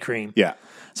heavy cream. Yeah.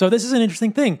 So this is an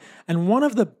interesting thing. And one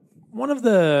of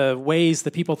the ways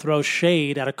that people throw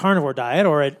shade at a carnivore diet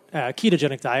or at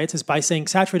ketogenic diets is by saying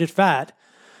saturated fat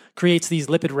creates these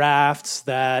lipid rafts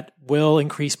that will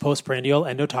increase postprandial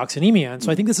endotoxinemia. And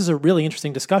so I think this is a really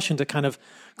interesting discussion to kind of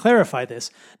clarify this.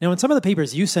 Now, in some of the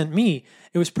papers you sent me,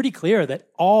 it was pretty clear that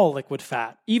all liquid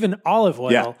fat, even olive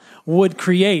oil, would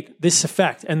create this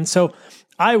effect. And so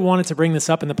I wanted to bring this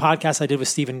up in the podcast I did with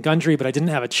Stephen Gundry, but I didn't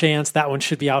have a chance. That one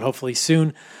should be out hopefully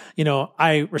soon.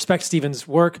 I respect Stephen's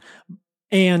work,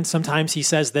 and sometimes he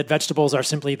says that vegetables are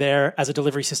simply there as a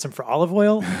delivery system for olive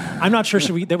oil. I'm not sure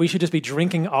that we should just be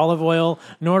drinking olive oil,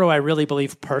 nor do I really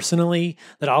believe personally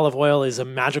that olive oil is a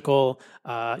magical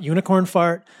unicorn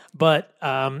fart. But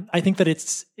I think that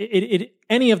it's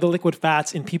any of the liquid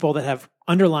fats in people that have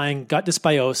underlying gut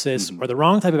dysbiosis or the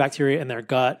wrong type of bacteria in their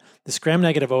gut, this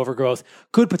gram-negative overgrowth,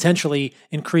 could potentially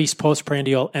increase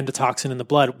postprandial endotoxin in the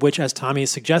blood, which, as Tommy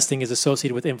is suggesting, is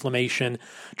associated with inflammation,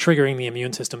 triggering the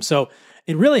immune system. So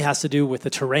it really has to do with the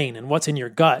terrain and what's in your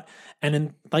gut.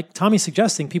 And like Tommy's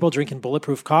suggesting, people drinking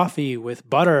bulletproof coffee with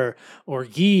butter or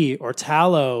ghee or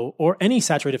tallow or any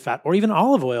saturated fat or even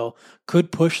olive oil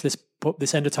could push this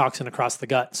endotoxin across the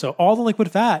gut. So all the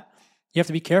liquid fat, you have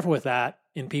to be careful with that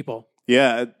in people.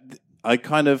 Yeah, I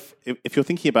kind of, if you're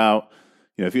thinking about,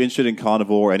 if you're interested in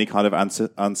carnivore, any kind of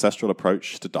ancestral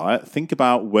approach to diet, think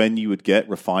about when you would get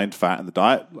refined fat in the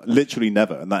diet. Literally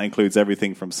never. And that includes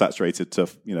everything from saturated to,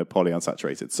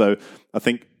 polyunsaturated. So I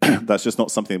think that's just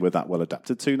not something we're that well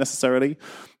adapted to necessarily.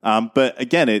 But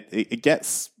again, it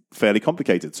gets fairly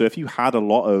complicated. So if you had a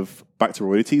lot of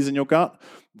Bacteroidetes in your gut,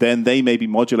 then they may be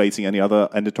modulating any other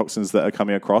endotoxins that are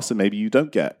coming across, and maybe you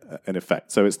don't get an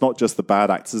effect. So it's not just the bad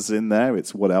actors in there,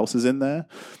 it's what else is in there.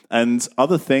 And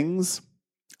other things,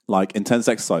 like intense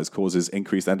exercise causes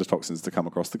increased endotoxins to come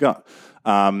across the gut.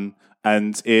 And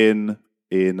in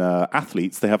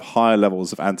athletes, they have higher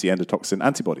levels of anti-endotoxin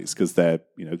antibodies because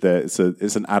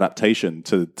it's an adaptation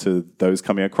to those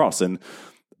coming across. And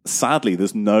sadly,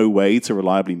 there's no way to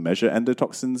reliably measure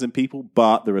endotoxins in people,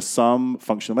 but there are some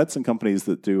functional medicine companies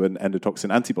that do an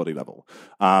endotoxin antibody level,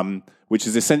 which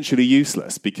is essentially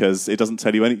useless because it doesn't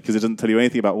tell you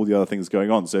anything about all the other things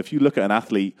going on. So if you look at an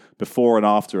athlete before and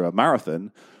after a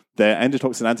marathon, their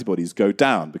endotoxin antibodies go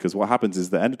down because what happens is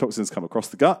the endotoxins come across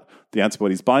the gut, the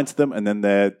antibodies bind to them, and then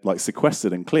they're like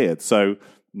sequestered and cleared. So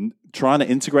trying to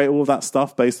integrate all of that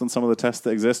stuff based on some of the tests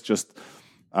that exist,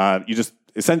 you just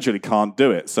essentially can't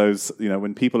do it. So,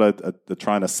 when people are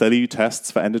trying to sell you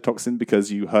tests for endotoxin because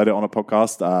you heard it on a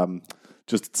podcast,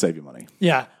 just save your money.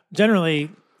 Yeah, generally,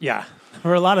 yeah.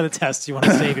 For a lot of the tests, you want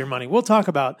to save your money. We'll talk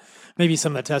about maybe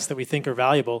some of the tests that we think are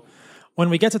valuable. When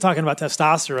we get to talking about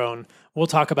testosterone, we'll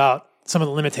talk about some of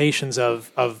the limitations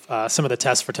of some of the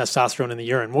tests for testosterone in the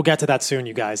urine. We'll get to that soon,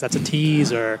 you guys. That's a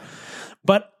teaser.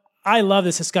 But I love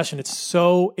this discussion. It's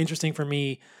so interesting for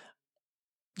me,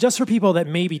 just for people that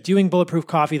may be doing bulletproof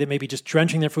coffee, that may be just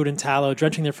drenching their food in tallow,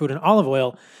 drenching their food in olive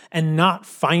oil, and not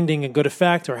finding a good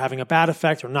effect or having a bad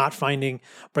effect or not finding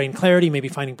brain clarity, maybe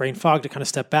finding brain fog to kind of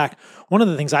step back. One of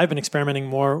the things I've been experimenting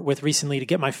more with recently to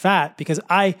get my fat, because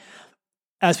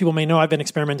as people may know, I've been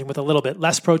experimenting with a little bit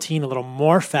less protein, a little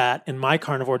more fat in my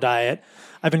carnivore diet.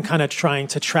 I've been kind of trying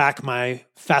to track my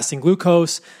fasting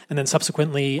glucose and then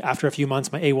subsequently, after a few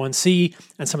months, my A1C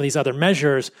and some of these other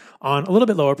measures on a little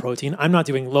bit lower protein. I'm not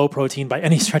doing low protein by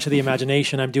any stretch of the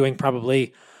imagination. I'm doing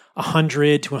probably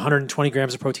 100 to 120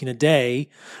 grams of protein a day,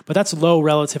 but that's low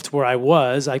relative to where I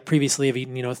was. I previously have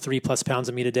eaten, 3+ pounds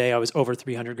of meat a day. I was over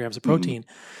 300 grams of protein.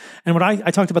 And what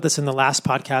I talked about this in the last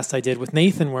podcast I did with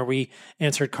Nathan, where we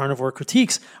answered carnivore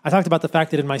critiques. I talked about the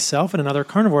fact that in myself and in other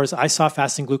carnivores, I saw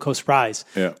fasting glucose rise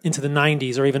into the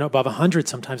 90s or even above 100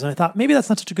 sometimes. And I thought, maybe that's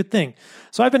not such a good thing.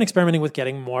 So I've been experimenting with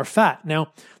getting more fat.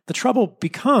 Now, the trouble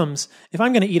becomes, if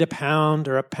I'm going to eat a pound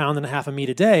or a pound and a half of meat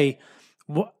a day,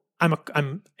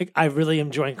 I really am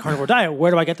enjoying carnivore diet. Where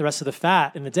do I get the rest of the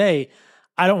fat in the day?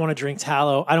 I don't want to drink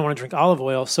tallow. I don't want to drink olive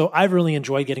oil. So I've really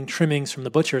enjoyed getting trimmings from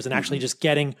the butchers and actually just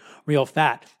getting real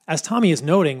fat. As Tommy is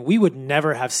noting, we would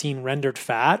never have seen rendered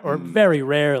fat, or very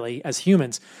rarely as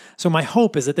humans. So my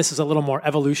hope is that this is a little more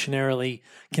evolutionarily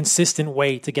consistent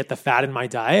way to get the fat in my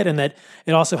diet, and that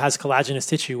it also has collagenous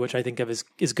tissue, which I think of is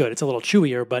good. It's a little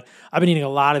chewier, but I've been eating a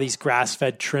lot of these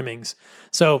grass-fed trimmings.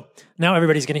 So now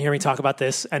everybody's going to hear me talk about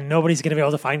this, and nobody's going to be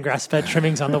able to find grass-fed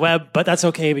trimmings on the web, but that's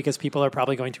okay because people are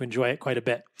probably going to enjoy it quite a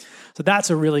bit. So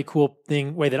that's a really cool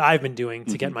way that I've been doing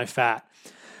to get my fat.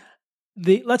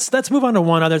 Let's move on to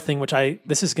one other thing,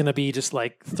 this is going to be just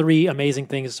like 3 amazing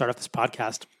things to start off this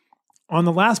podcast. On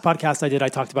the last podcast I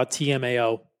talked about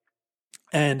TMAO.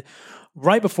 And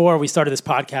right before we started this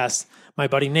podcast, my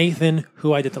buddy Nathan,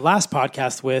 who I did the last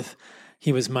podcast with,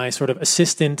 he was my sort of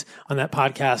assistant on that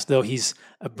podcast, though he's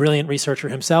a brilliant researcher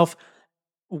himself.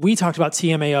 We talked about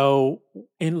TMAO,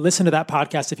 and listen to that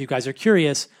podcast if you guys are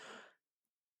curious.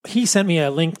 He sent me a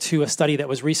link to a study that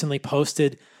was recently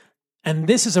posted, and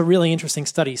this is a really interesting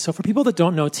study. So for people that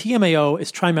don't know, TMAO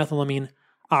is trimethylamine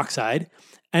oxide,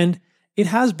 and it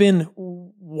has been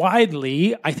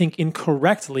widely, I think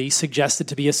incorrectly, suggested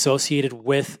to be associated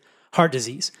with heart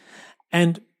disease.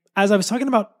 And as I was talking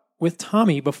about with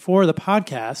Tommy before the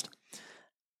podcast,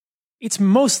 it's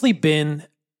mostly been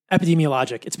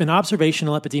epidemiologic. It's been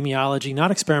observational epidemiology, not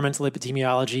experimental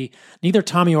epidemiology. Neither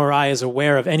Tommy or I is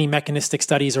aware of any mechanistic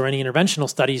studies or any interventional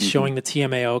studies showing that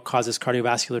TMAO causes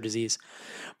cardiovascular disease.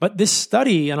 But this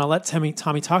study, and I'll let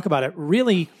Tommy talk about it,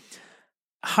 really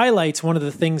highlights one of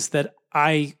the things that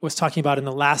I was talking about in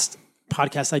the last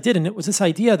podcast I did, and it was this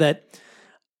idea that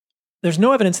there's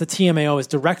no evidence that TMAO is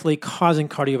directly causing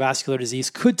cardiovascular disease.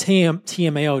 Could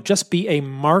TMAO just be a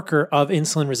marker of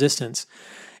insulin resistance?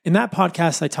 In that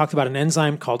podcast, I talked about an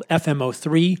enzyme called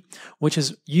FMO3, which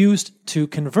is used to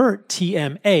convert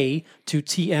TMA to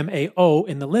TMAO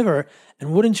in the liver.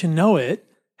 And wouldn't you know it,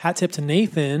 hat tip to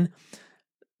Nathan,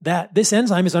 that this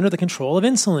enzyme is under the control of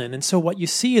insulin. And so what you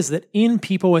see is that in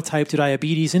people with type 2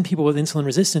 diabetes, in people with insulin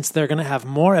resistance, they're going to have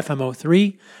more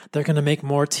FMO3. They're going to make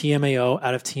more TMAO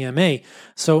out of TMA.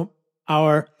 So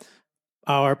our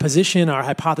position, our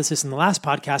hypothesis in the last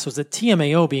podcast was that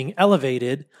TMAO being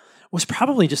elevated was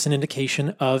probably just an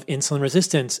indication of insulin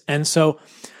resistance. And so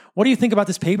what do you think about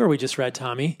this paper we just read,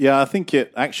 Tommy? Yeah, I think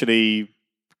it actually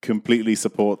completely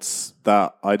supports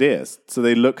that idea. So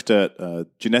they looked at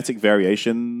genetic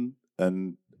variation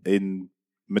and in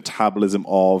metabolism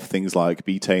of things like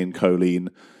betaine, choline,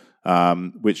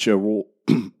 which are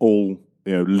all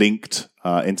linked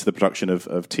into the production of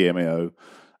TMAO.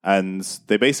 And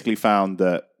they basically found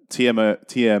that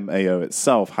TMAO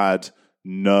itself had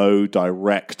no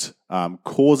direct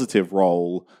causative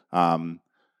role,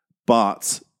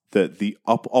 but that the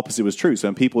opposite was true. So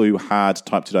in people who had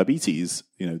type 2 diabetes,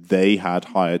 they had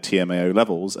higher TMAO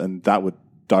levels, and that would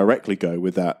directly go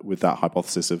with that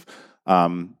hypothesis of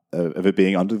it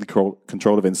being under the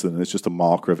control of insulin, and it's just a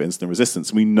marker of insulin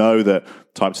resistance. We know that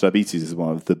type 2 diabetes is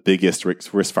one of the biggest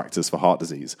risk factors for heart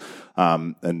disease,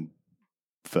 and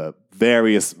for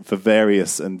various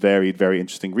and varied, very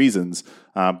interesting reasons.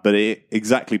 But it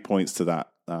exactly points to that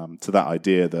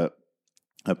idea that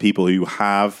people who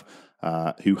have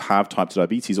type 2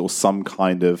 diabetes or some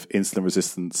kind of insulin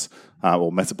resistance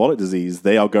or metabolic disease,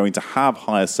 they are going to have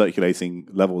higher circulating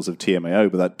levels of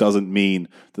TMAO, but that doesn't mean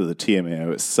that the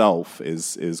TMAO itself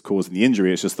is causing the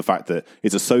injury. It's just the fact that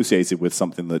it's associated with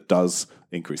something that does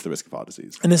increase the risk of heart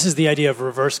disease. And this is the idea of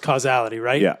reverse causality,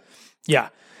 right? Yeah. Yeah.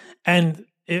 And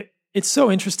it's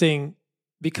so interesting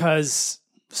because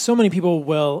so many people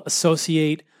will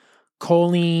associate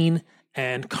choline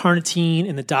and carnitine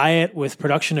in the diet with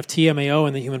production of TMAO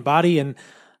in the human body. And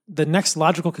the next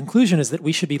logical conclusion is that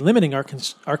we should be limiting our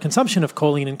consumption of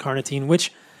choline and carnitine,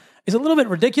 which is a little bit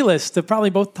ridiculous to probably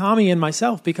both Tommy and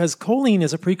myself, because choline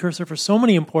is a precursor for so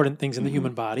many important things in the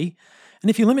human body. And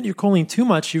if you limit your choline too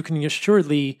much, you can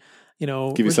assuredly,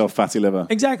 give yourself fatty liver.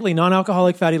 Exactly,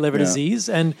 non-alcoholic fatty liver disease.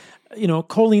 And,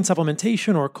 choline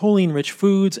supplementation or choline-rich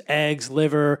foods, eggs,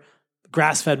 liver,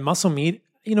 grass-fed muscle meat,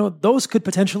 those could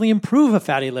potentially improve a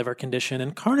fatty liver condition.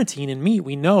 And carnitine in meat,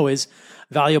 we know, is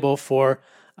valuable for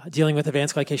dealing with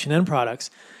advanced glycation end products.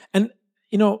 And,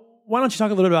 why don't you talk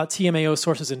a little bit about TMAO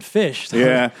sources in fish?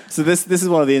 Yeah. So this is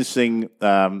one of the interesting,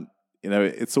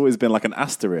 it's always been like an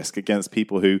asterisk against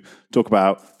people who talk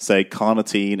about, say,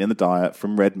 carnitine in the diet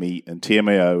from red meat and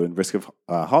TMAO and risk of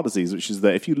heart disease, which is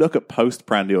that if you look at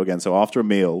post-prandial, again, so after a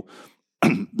meal,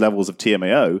 levels of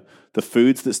TMAO, the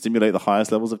foods that stimulate the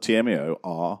highest levels of TMAO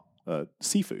are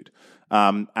seafood.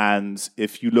 And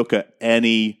if you look at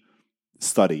any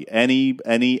study,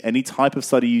 any type of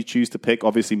study you choose to pick,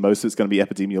 obviously most of it's going to be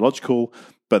epidemiological,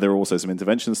 but there are also some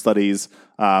intervention studies.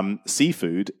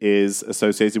 Seafood is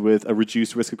associated with a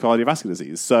reduced risk of cardiovascular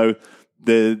disease. So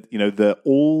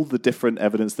all the different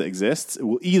evidence that exists, it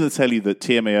will either tell you that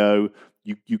TMAO,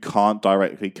 you can't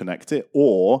directly connect it,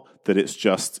 or that it's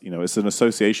just, it's an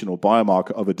association or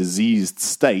biomarker of a diseased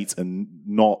state, and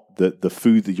not that the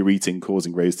food that you're eating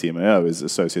causing raised TMAO is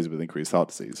associated with increased heart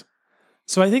disease.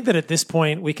 So I think that at this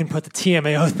point we can put the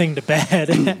TMAO thing to bed.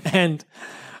 And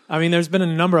I mean, there's been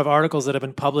a number of articles that have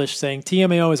been published saying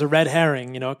TMAO is a red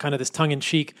herring, kind of this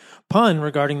tongue-in-cheek pun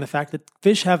regarding the fact that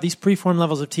fish have these preformed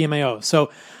levels of TMAO.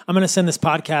 So I'm going to send this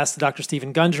podcast to Dr.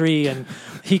 Stephen Gundry, and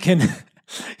he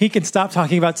can stop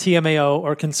talking about TMAO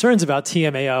or concerns about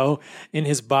TMAO in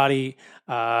his body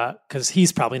because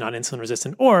he's probably not insulin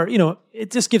resistant. Or,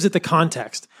 it just gives it the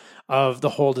context of the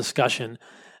whole discussion.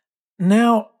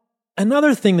 Now,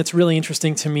 another thing that's really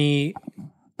interesting to me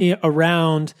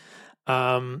around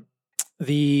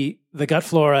the gut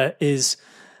flora is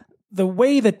the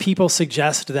way that people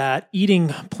suggest that eating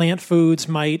plant foods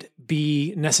might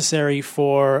be necessary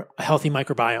for a healthy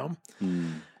microbiome.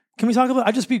 Can we talk about?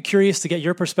 I'd just be curious to get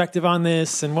your perspective on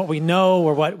this and what we know,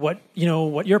 or what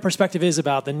your perspective is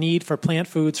about the need for plant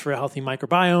foods for a healthy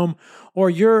microbiome, or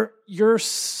your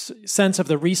sense of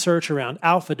the research around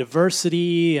alpha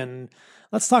diversity. And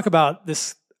let's talk about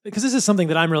this, because this is something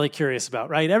that I'm really curious about.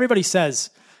 Right? Everybody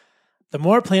says the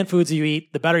more plant foods you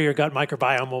eat, the better your gut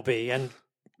microbiome will be, and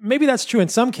maybe that's true in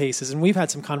some cases. And we've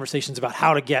had some conversations about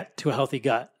how to get to a healthy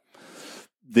gut.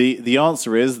 The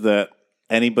answer is that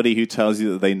anybody who tells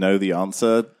you that they know the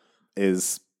answer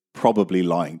is probably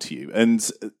lying to you. And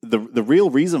the real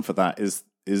reason for that is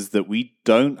that we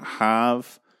don't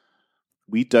have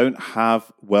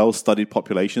well-studied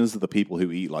populations of the people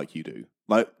who eat like you do.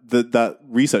 Like that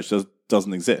research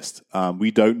doesn't exist.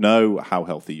 We don't know how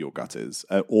healthy your gut is,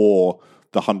 or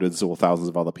the hundreds or thousands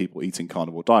of other people eating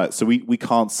carnivore diets. So we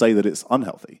can't say that it's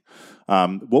unhealthy.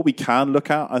 What we can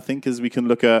look at, I think, is we can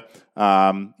look at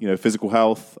physical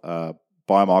health,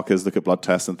 biomarkers, look at blood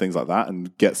tests and things like that,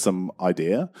 and get some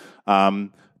idea.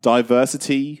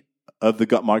 Diversity of the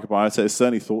gut microbiota is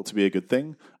certainly thought to be a good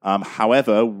thing.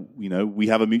 However, we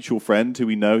have a mutual friend who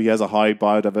we know he has a high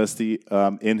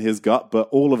biodiversity in his gut, but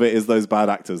all of it is those bad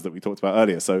actors that we talked about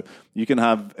earlier. So you can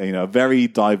have a very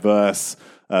diverse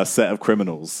set of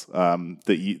criminals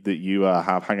that you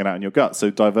have hanging out in your gut. So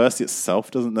diversity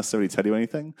itself doesn't necessarily tell you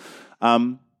anything.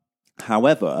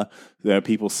 However, there are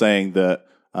people saying that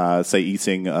say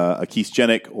eating a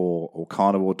ketogenic or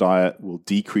carnivore diet will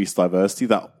decrease diversity.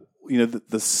 That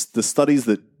the studies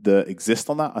that exist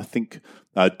on that, I think,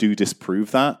 do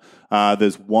disprove that.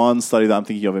 There's one study that I'm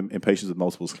thinking of in patients with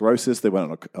multiple sclerosis. They went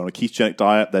on a ketogenic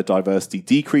diet, their diversity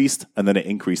decreased, and then it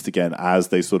increased again as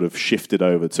they sort of shifted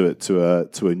over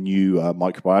to a new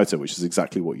microbiota, which is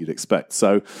exactly what you'd expect.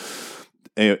 So,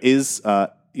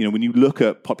 when you look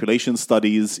at population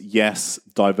studies, yes,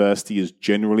 diversity is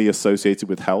generally associated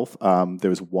with health.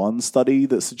 There is one study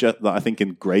that I think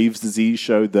in Graves' disease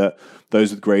showed that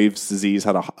those with Graves' disease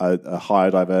had a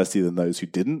higher diversity than those who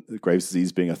didn't, Graves'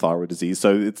 disease being a thyroid disease.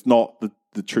 So it's not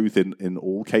the truth in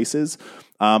all cases.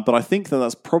 But I think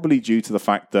that's probably due to the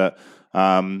fact that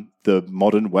the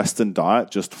modern Western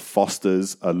diet just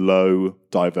fosters a low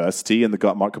diversity in the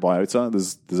gut microbiota.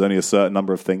 There's only a certain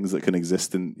number of things that can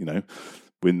exist in,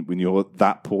 when you're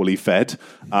that poorly fed.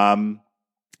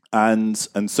 And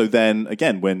so then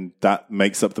again, when that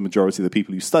makes up the majority of the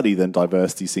people you study, then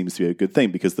diversity seems to be a good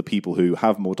thing, because the people who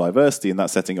have more diversity in that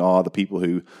setting are the people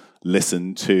who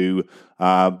listen to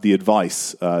the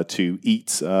advice to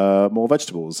eat more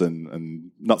vegetables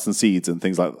and nuts and seeds and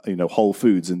things like, whole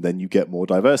foods. And then you get more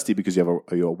diversity because you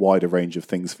have a wider range of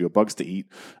things for your bugs to eat.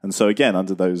 And so again,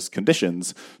 under those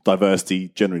conditions, diversity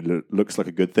generally looks like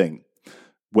a good thing.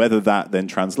 Whether that then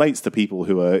translates to people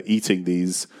who are eating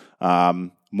these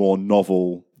more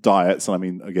novel diets, and I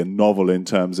mean, again, novel in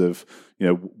terms of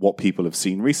what people have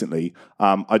seen recently,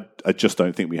 I just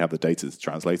don't think we have the data to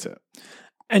translate it.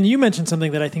 And you mentioned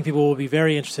something that I think people will be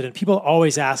very interested in. People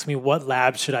always ask me, what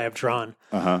labs should I have drawn?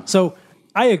 So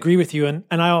I agree with you, and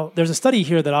there's a study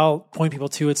here that I'll point people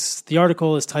to. The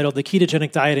article is titled "The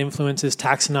Ketogenic Diet Influences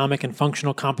Taxonomic and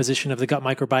Functional Composition of the Gut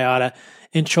Microbiota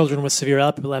in Children with Severe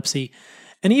Epilepsy."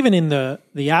 And even in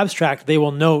the abstract, they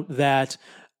will note that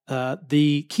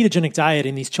the ketogenic diet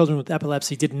in these children with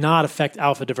epilepsy did not affect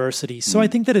alpha diversity. So I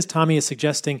think that, as Tommy is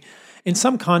suggesting, in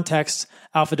some contexts,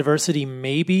 alpha diversity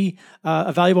may be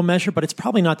a valuable measure, but it's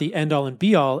probably not the end-all and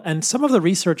be-all. And some of the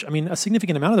research, a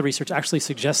significant amount of the research actually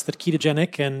suggests that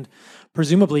ketogenic and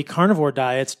presumably carnivore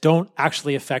diets don't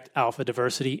actually affect alpha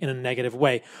diversity in a negative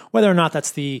way. Whether or not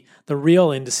that's the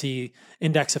real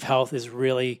index of health is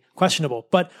really questionable.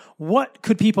 But what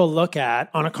could people look at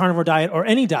on a carnivore diet or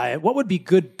any diet? What would be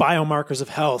good biomarkers of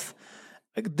health?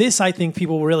 This, I think,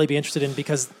 people will really be interested in,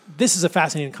 because this is a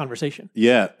fascinating conversation.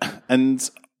 Yeah, and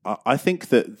I think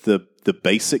that the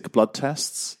basic blood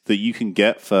tests that you can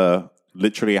get for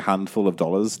literally a handful of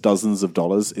dollars, dozens of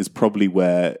dollars, is probably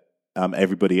where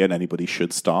everybody and anybody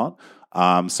should start.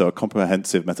 So a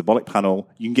comprehensive metabolic panel,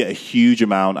 you can get a huge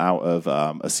amount out of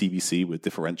a CBC with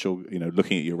differential,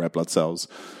 looking at your red blood cells.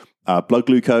 Blood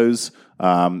glucose,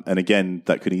 and again,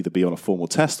 that could either be on a formal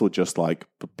test or just like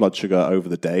blood sugar over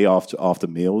the day after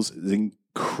meals, is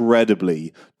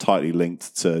incredibly tightly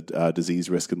linked to disease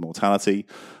risk and mortality.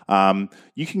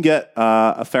 You can get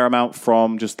a fair amount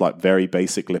from just like very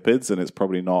basic lipids, and it's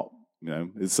probably not,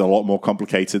 it's a lot more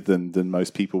complicated than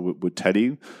most people would tell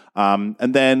you.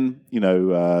 And then,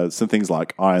 some things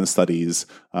like iron studies.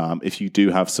 If you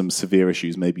do have some severe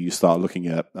issues, maybe you start looking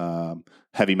at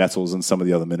heavy metals and some of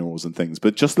the other minerals and things.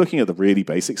 But just looking at the really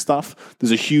basic stuff,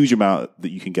 there's a huge amount that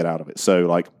you can get out of it. So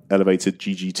like elevated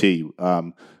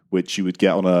GGT, which you would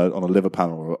get on a liver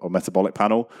panel or metabolic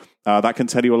panel, that can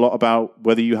tell you a lot about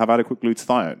whether you have adequate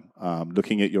glutathione.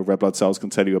 Looking at your red blood cells can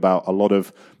tell you about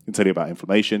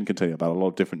inflammation, can tell you about a lot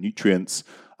of different nutrients.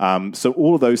 So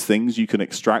all of those things you can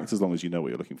extract as long as you know what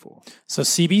you're looking for. So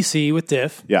CBC with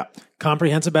DIF,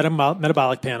 comprehensive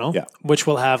metabolic panel, which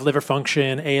will have liver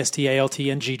function, AST, ALT,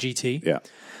 and GGT.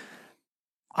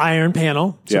 Iron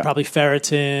panel, so probably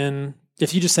ferritin.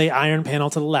 If you just say iron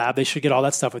panel to the lab, they should get all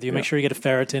that stuff with you. Make sure you get a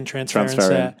ferritin,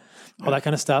 transferrin, all that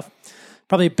kind of stuff.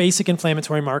 Probably basic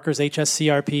inflammatory markers,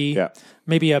 HSCRP,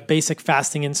 maybe a basic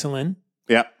fasting insulin.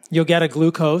 You'll get a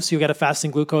glucose. You'll get a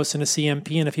fasting glucose and a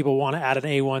CMP, and if people want to add an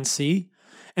A1C.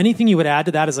 Anything you would add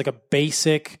to that is like a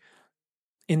basic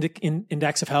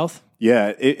index of health?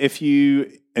 Yeah, if you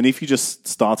just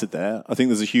started there, I think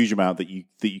there's a huge amount that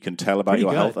you can tell about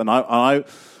your health. And I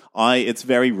it's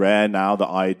very rare now that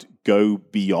I'd go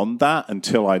beyond that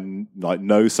until I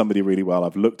know somebody really well.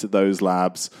 I've looked at those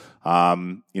labs,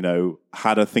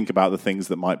 had to think about the things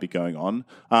that might be going on,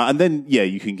 and then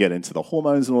you can get into the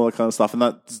hormones and all that kind of stuff, and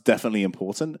that's definitely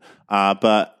important.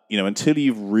 But until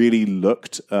you've really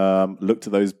looked at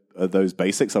those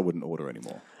basics, I wouldn't order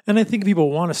anymore. And I think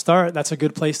people want to start. That's a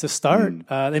good place to start.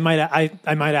 I might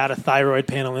add a thyroid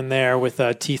panel in there with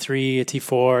a T3, a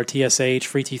T4, a TSH,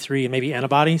 free T3, and maybe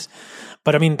antibodies.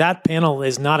 But I mean, that panel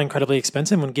is not incredibly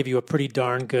expensive and will give you a pretty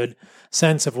darn good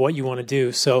sense of what you want to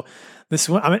do. So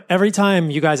every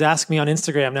time you guys ask me on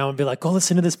Instagram now and be like, go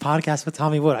listen to this podcast with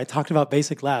Tommy Wood. I talked about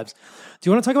basic labs. Do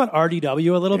you want to talk about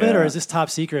RDW a little bit, or is this top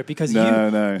secret? Because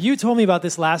you told me about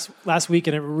this last week,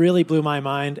 and it really blew my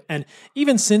mind. And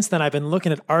even since then, I've been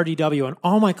looking at RDW on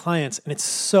all my clients, and it's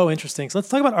so interesting. So let's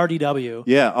talk about RDW.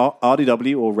 Yeah,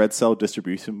 RDW, or red cell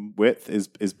distribution width,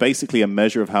 is basically a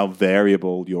measure of how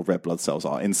variable your red blood cells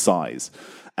are in size.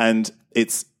 And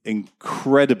it's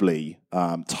incredibly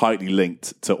tightly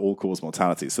linked to all-cause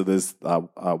mortality. So there's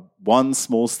one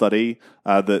small study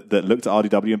that looked at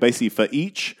RDW, and basically for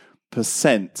each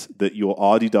percent that your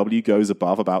RDW goes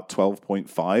above about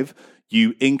 12.5,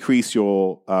 you increase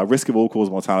your risk of all-cause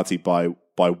mortality by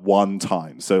 1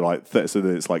 time. So so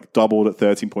that it's like doubled at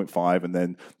 13.5 and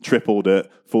then tripled at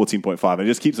 14.5, and it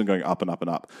just keeps on going up and up and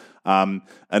up. And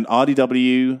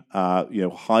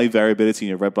RDW, high variability in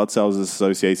your red blood cells is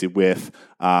associated with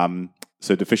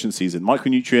so deficiencies in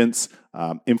micronutrients,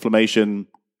 inflammation,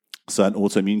 certain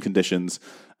autoimmune conditions.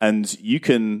 And you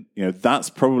can, that's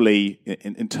probably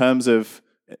in terms of,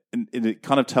 it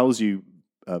kind of tells you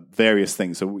various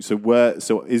things. So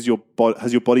has your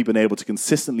body been able to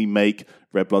consistently make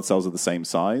red blood cells of the same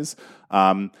size?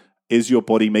 Is your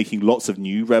body making lots of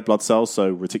new red blood cells,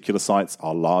 so reticulocytes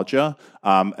are larger?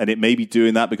 And it may be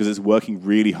doing that because it's working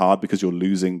really hard because you're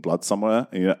losing blood somewhere,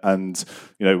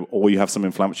 or you have some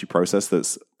inflammatory process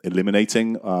that's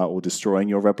eliminating or destroying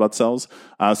your red blood cells.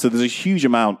 So there's a huge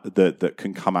amount that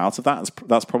can come out of that.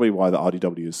 That's probably why the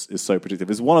RDW is so predictive.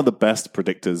 It's one of the best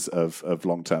predictors of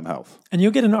long-term health. And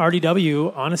you'll get an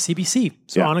RDW on a CBC.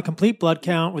 So on a complete blood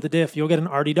count with a diff, you'll get an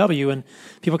RDW, and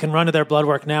people can run to their blood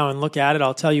work now and look at it.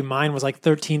 I'll tell you, mine was like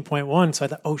 13.1. So I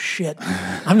thought, oh shit,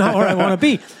 I'm not where I want to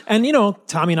be. And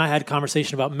Tommy and I had a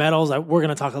conversation about metals. We're going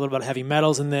to talk a little about heavy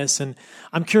metals in this. And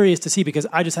I'm curious to see, because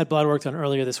I just had blood work done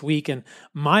earlier this week, and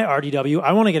my RDW,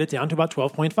 I want to get it down to about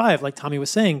 12.5, like Tommy was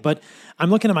saying. But I'm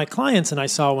looking at my clients, and I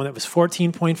saw one that was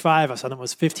 14.5. I saw that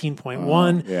was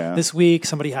 15.1 this week.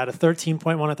 Somebody had a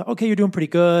 13.1. I thought, okay, you're doing pretty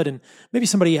good. And maybe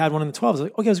somebody had one in the 12s. I was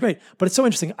like, okay, it was great. But it's so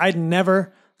interesting. I'd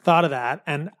never thought of that.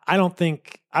 And I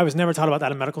was never taught about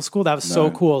that in medical school. That was so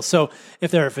cool. So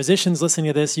if there are physicians listening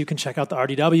to this, you can check out the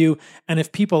RDW. And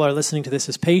if people are listening to this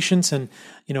as patients and,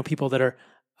 people that are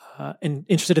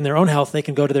interested in their own health, they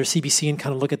can go to their CBC and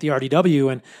kind of look at the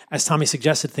RDW. And as Tommy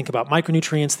suggested, think about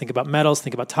micronutrients, think about metals,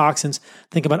 think about toxins,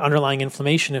 think about underlying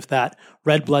inflammation if that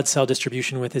red blood cell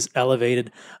distribution width is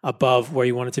elevated above where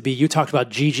you want it to be. You talked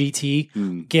about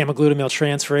GGT, gamma glutamyl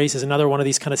transferase is another one of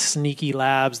these kind of sneaky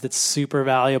labs that's super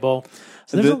valuable.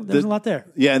 So there's a lot there.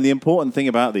 Yeah, and the important thing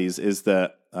about these is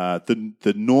that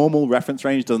the normal reference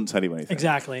range doesn't tell you anything.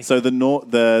 Exactly. So the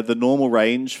normal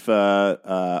range for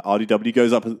RDW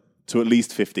goes up to at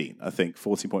least 15, I think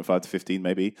 14.5 to 15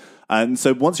 maybe. And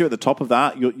so once you're at the top of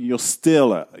that, you're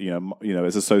still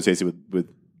is associated with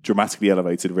dramatically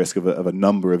elevated risk of a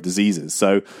number of diseases.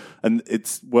 So, and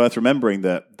it's worth remembering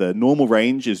that the normal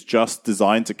range is just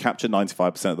designed to capture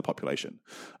 95% of the population.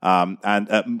 And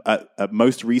at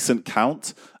most recent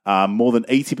count, more than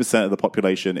 80% of the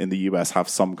population in the US have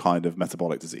some kind of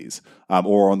metabolic disease,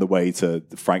 or on the way to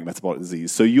frank metabolic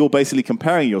disease. So you're basically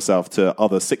comparing yourself to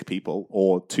other sick people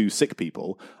or to sick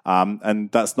people.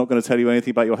 And that's not going to tell you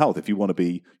anything about your health if you want to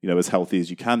be, as healthy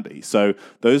as you can be. So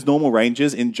those normal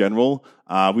ranges in general,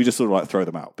 we just sort of throw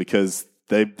them out because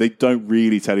they don't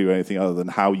really tell you anything other than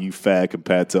how you fare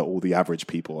compared to all the average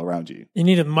people around you. You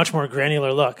need a much more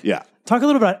granular look. Yeah. Talk a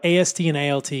little about AST and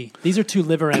ALT. These are 2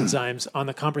 liver enzymes on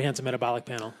the comprehensive metabolic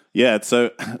panel. Yeah, so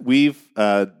we've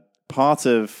part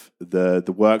of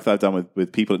the work that I've done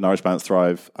with people at Nourish Balance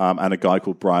Thrive and a guy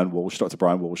called Brian Walsh, Dr.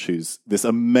 Brian Walsh, who's this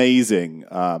amazing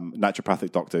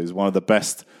naturopathic doctor, who's one of the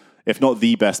best, if not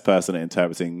the best person at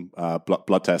interpreting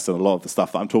blood tests, and a lot of the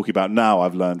stuff that I'm talking about now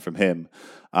I've learned from him.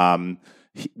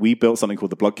 We built something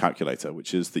called the blood calculator,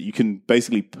 which is that you can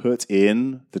basically put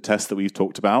in the tests that we've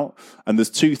talked about. And there's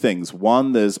 2 things.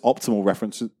 One, there's optimal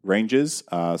reference ranges.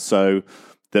 So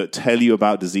that tell you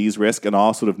about disease risk, and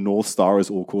our sort of North Star is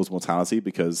all-cause mortality,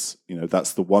 because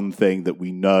that's the one thing that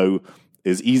we know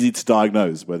is easy to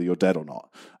diagnose, whether you're dead or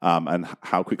not, and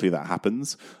how quickly that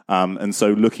happens. And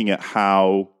so looking at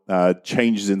how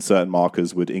changes in certain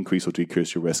markers would increase or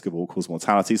decrease your risk of all-cause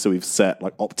mortality. So we've set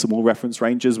like optimal reference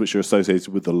ranges, which are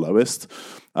associated with the lowest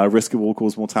risk of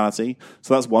all-cause mortality.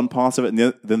 So that's one part of it.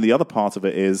 And then the other part of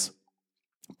it is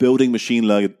building machine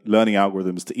learning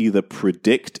algorithms to either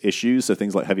predict issues, so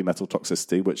things like heavy metal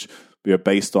toxicity, which we are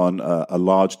based on a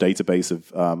large database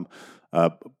of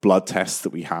blood tests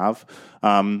that we have,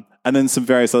 and then some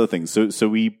various other things. So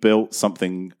we built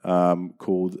something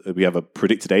called, we have a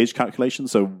predicted age calculation.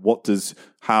 So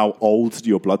how old do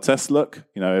your blood tests look?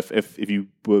 If you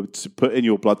were to put in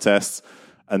your blood tests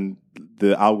and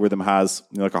the algorithm has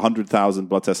like 100,000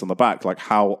 blood tests on the back, like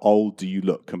how old do you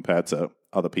look compared to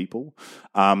other people?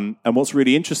 And what's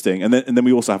really interesting, and then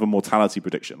we also have a mortality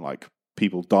prediction, like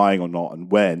people dying or not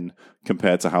and when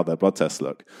compared to how their blood tests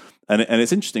look. And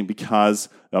it's interesting because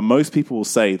most people will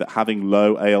say that having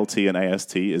low ALT and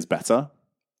AST is better.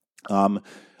 And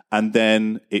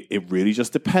then it really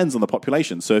just depends on the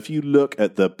population. So if you look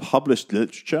at the published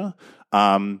literature,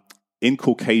 in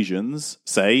Caucasians,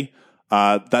 say,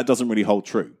 that doesn't really hold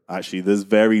true. Actually, there's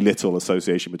very little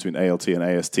association between ALT and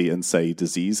AST and, say,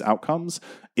 disease outcomes.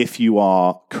 If you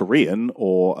are Korean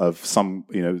or of some,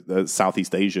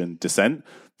 Southeast Asian descent,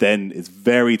 then it's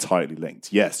very tightly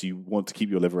linked. Yes, you want to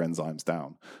keep your liver enzymes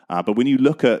down. But when you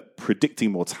look at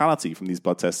predicting mortality from these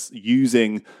blood tests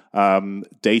using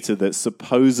data that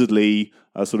supposedly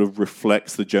sort of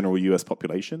reflects the general US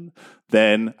population,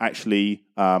 then actually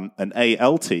an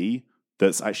ALT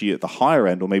that's actually at the higher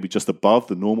end or maybe just above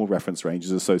the normal reference range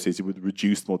is associated with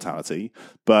reduced mortality,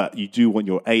 but you do want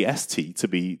your AST to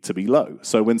be low.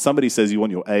 So when somebody says you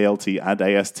want your ALT and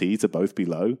AST to both be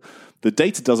low, the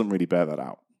data doesn't really bear that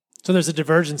out. So there's a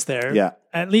divergence there. Yeah.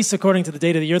 At least according to the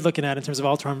data that you're looking at in terms of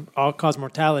all-cause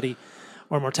mortality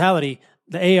or mortality,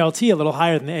 the ALT a little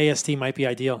higher than the AST might be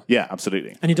ideal. Yeah,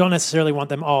 absolutely. And you don't necessarily want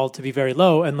them all to be very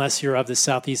low unless you're of the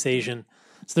Southeast Asian.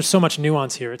 So there's so much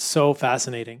nuance here. It's so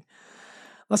fascinating.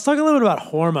 Let's talk a little bit about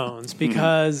hormones,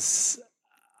 because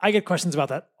I get questions about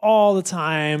that all the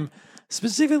time.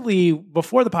 Specifically,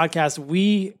 before the podcast,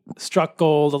 we struck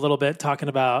gold a little bit talking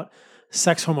about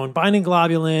sex hormone binding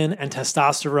globulin and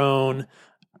testosterone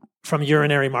from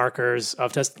urinary markers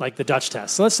of like the Dutch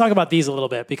test. So let's talk about these a little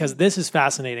bit, because this is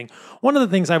fascinating. One of the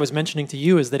things I was mentioning to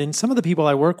you is that in some of the people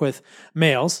I work with,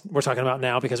 males, we're talking about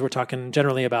now because we're talking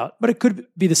generally about, but it could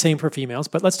be the same for females,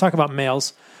 but let's talk about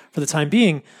males for the time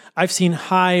being. I've seen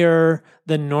higher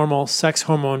than normal sex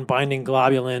hormone binding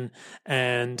globulin,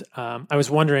 and I was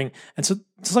wondering, and so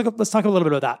let's talk a little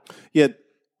bit about that. Yeah.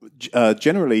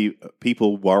 Generally,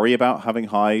 people worry about having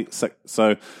high sex.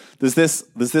 So there's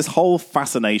this whole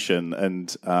fascination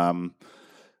and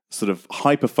sort of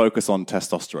hyper focus on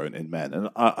testosterone in men, and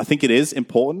I think it is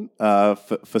important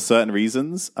for certain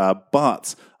reasons.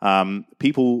 But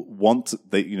people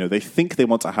they think they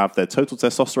want to have their total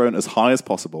testosterone as high as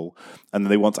possible, and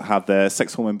they want to have their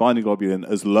sex hormone binding globulin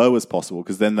as low as possible,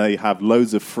 because then they have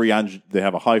loads of they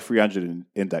have a high free androgen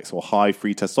index or high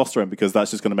free testosterone, because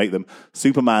that's just going to make them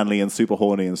super manly and super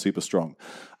horny and super strong.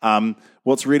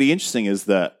 What's really interesting is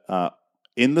that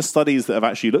in the studies that have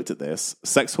actually looked at this,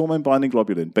 sex hormone binding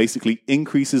globulin basically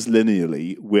increases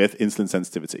linearly with insulin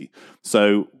sensitivity.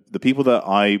 So the people that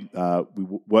we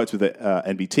worked with at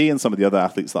NBT and some of the other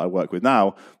athletes that I work with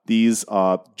now, these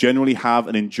generally have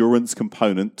an endurance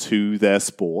component to their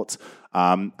sport,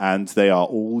 and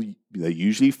they're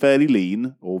usually fairly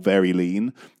lean or very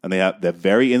lean, and they're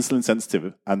very insulin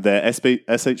sensitive, and their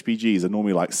SHBGs are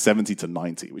normally like 70 to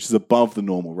 90, which is above the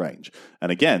normal range.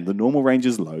 And again, the normal range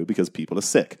is low because people are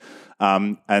sick.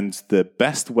 And the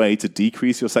best way to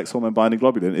decrease your sex hormone binding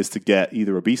globulin is to get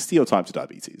either obesity or type 2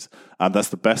 diabetes. That's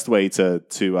the best way to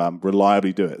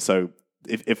reliably do it. So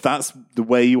if that's the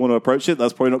way you want to approach it,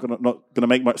 that's probably not going to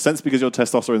make much sense, because your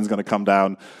testosterone is going to come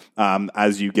down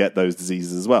as you get those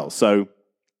diseases as well. So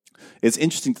it's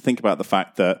interesting to think about the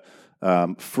fact that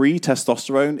free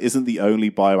testosterone isn't the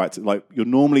only bioactive. Like, you're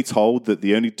normally told that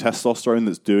the only testosterone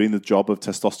that's doing the job of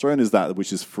testosterone is that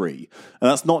which is free, and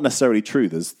that's not necessarily true.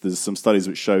 There's some studies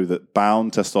which show that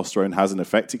bound testosterone has an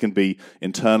effect. It can be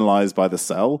internalized by the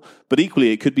cell, but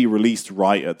equally it could be released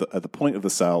right at the point of the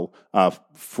cell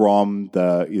from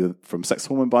either from sex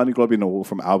hormone binding globulin or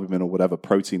from albumin or whatever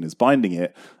protein is binding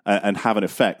it, and have an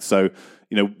effect. So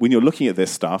when you're looking at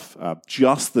this stuff,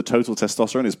 just the total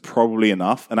testosterone is probably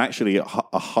enough. And actually, a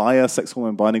higher sex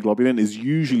hormone binding globulin is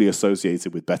usually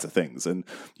associated with better things. And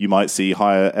you might see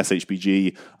higher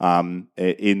SHBG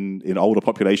in older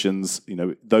populations.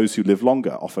 Those who live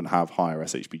longer often have higher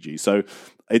SHBG. So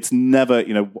it's never,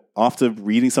 after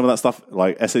reading some of that stuff,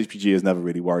 like SHBG has never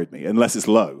really worried me, unless it's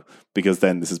low, because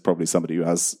then this is probably somebody who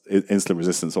has insulin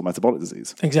resistance or metabolic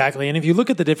disease. Exactly. And if you look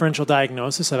at the differential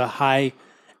diagnosis of a high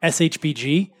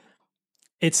SHBG,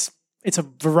 it's a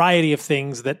variety of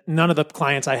things that none of the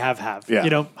clients I have. Yeah.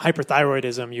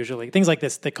 Hyperthyroidism usually, things like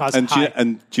this that cause and high.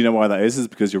 Do you know why that is? Is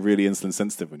because you're really insulin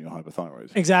sensitive when you're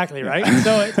hypothyroid. Exactly, right?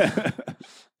 So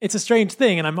it's a strange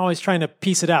thing, and I'm always trying to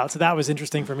piece it out. So that was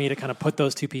interesting for me to kind of put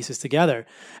those two pieces together.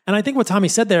 And I think what Tommy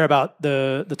said there about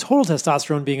the total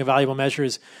testosterone being a valuable measure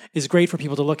is great for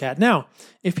people to look at. Now,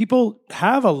 if people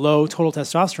have a low total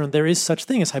testosterone, there is such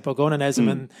thing as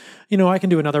hypogonadism. And, I can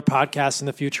do another podcast in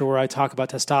the future where I talk about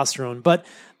testosterone. But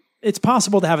it's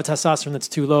possible to have a testosterone that's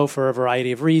too low for a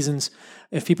variety of reasons.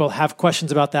 If people have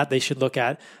questions about that, they should look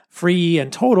at free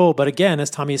and total. But again,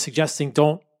 as Tommy is suggesting,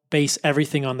 don't base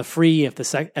everything on the free. If the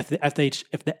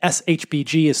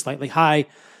SHBG is slightly high,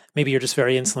 maybe you're just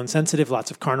very insulin sensitive. Lots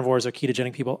of carnivores or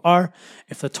ketogenic people are.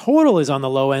 If the total is on the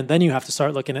low end, then you have to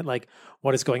start looking at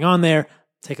what is going on there.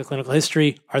 Take a clinical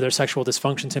history. Are there sexual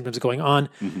dysfunction symptoms going on?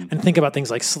 And think about things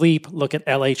like sleep. Look at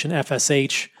LH and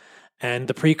FSH and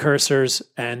the precursors.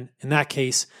 And in that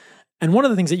case, and one of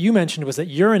the things that you mentioned was that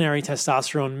urinary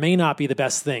testosterone may not be the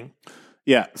best thing.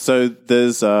 Yeah, so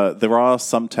there are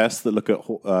some tests that look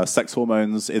at sex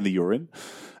hormones in the urine,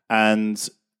 and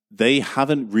they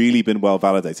haven't really been well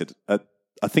validated.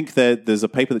 I think there's a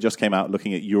paper that just came out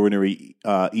looking at urinary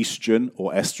estrogen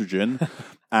or estrogen,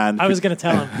 and I was going to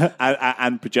tell him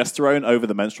and progesterone over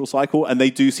the menstrual cycle, and they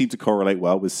do seem to correlate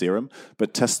well with serum,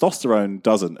 but testosterone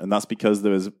doesn't, and that's because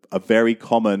there is a very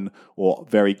common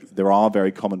there are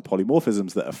very common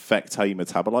polymorphisms that affect how you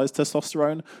metabolize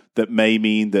testosterone that may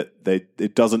mean that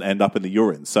it doesn't end up in the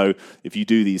urine. So if you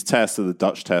do these tests, so the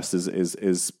Dutch test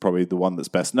is probably the one that's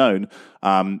best known.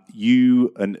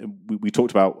 We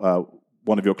talked about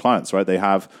one of your clients, right? They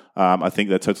have, I think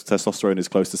their total testosterone is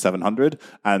close to 700,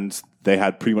 and they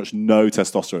had pretty much no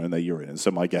testosterone in their urine. And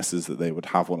so my guess is that they would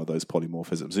have one of those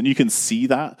polymorphisms. And you can see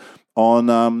that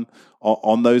on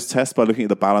those tests by looking at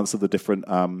the balance of the different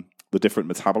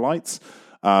metabolites.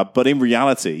 But in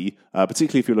reality,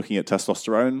 particularly if you're looking at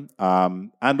testosterone,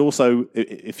 and also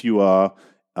if you're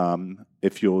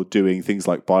doing things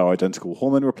like bioidentical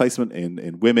hormone replacement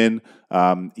in women,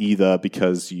 either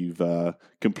because you've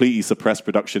completely suppressed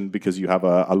production because you have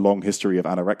a long history of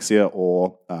anorexia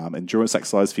or endurance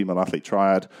exercise, female athlete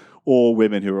triad, or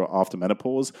women who are after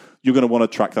menopause, you're going to want to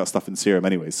track that stuff in serum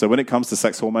anyway. So when it comes to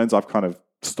sex hormones, I've kind of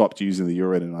stopped using the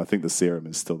urine, and I think the serum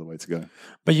is still the way to go.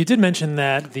 But you did mention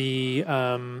that the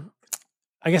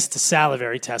I guess it's a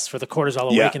salivary test for the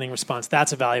cortisol awakening response.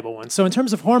 That's a valuable one. So in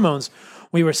terms of hormones,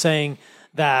 we were saying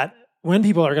that when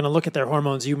people are going to look at their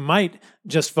hormones, you might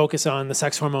just focus on the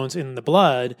sex hormones in the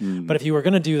blood. But if you were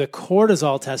going to do the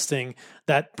cortisol testing,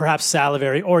 that perhaps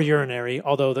salivary or urinary,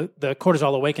 although the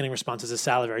cortisol awakening response is a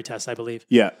salivary test, I believe.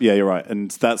 Yeah, you're right. And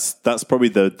that's probably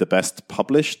the best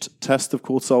published test of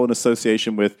cortisol in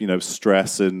association with,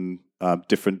 stress and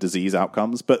different disease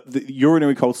outcomes. But the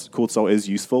urinary cortisol is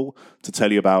useful to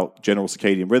tell you about general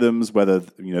circadian rhythms, whether,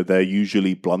 they're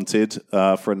usually blunted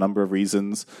for a number of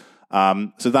reasons.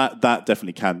 So that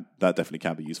definitely can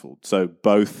be useful. So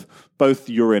both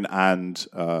urine and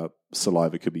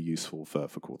saliva could be useful for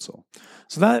cortisol.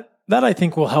 So that I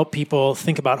think will help people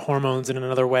think about hormones in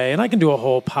another way. And I can do a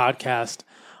whole podcast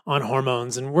on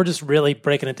hormones, and we're just really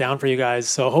breaking it down for you guys.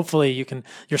 So hopefully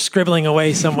you're scribbling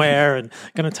away somewhere and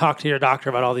going to talk to your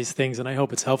doctor about all these things. And I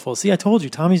hope it's helpful. See, I told you,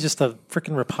 Tommy's just a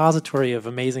freaking repository of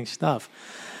amazing stuff.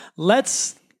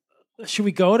 Should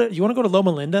we go to, you want to go to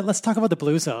Loma Linda? Let's talk about the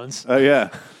blue zones. Oh yeah.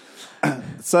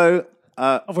 So,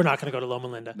 we're not going to go to Loma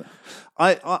Linda.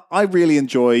 I really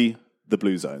enjoy the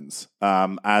blue zones,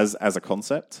 as a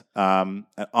concept.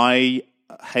 I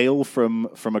hail from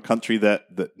a country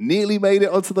that nearly made it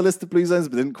onto the list of blue zones,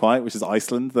 but didn't quite, which is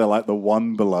Iceland. They're like the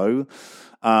one below.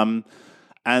 And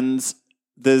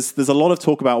there's a lot of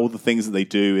talk about all the things that they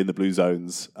do in the blue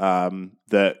zones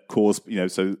that cause,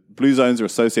 so blue zones are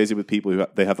associated with people who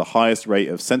they have the highest rate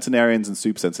of centenarians and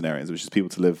supercentenarians, which is people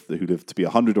who live to be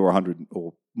 100 or 100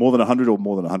 or more than 100 or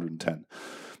more than 110.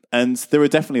 And there are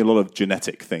definitely a lot of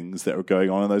genetic things that are going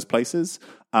on in those places.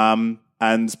 But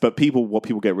what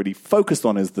people get really focused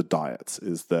on is the diet,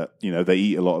 is that, they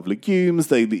eat a lot of legumes,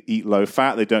 they eat low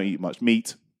fat, they don't eat much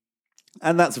meat.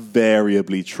 And that's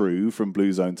variably true from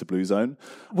blue zone to blue zone.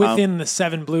 Within the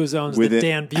 7 blue zones that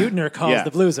Dan Buettner calls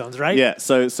the blue zones, right? Yeah.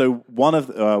 So one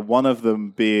of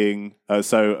them being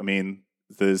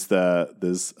there's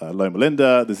Loma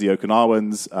Linda, there's the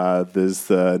Okinawans, there's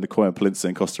the Nicoya Peninsula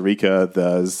in Costa Rica,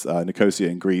 there's Nicosia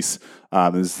in Greece,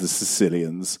 there's the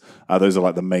Sicilians. Those are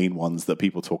like the main ones that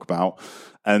people talk about.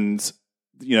 And,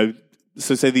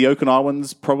 so say the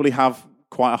Okinawans probably have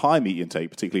quite a high meat intake,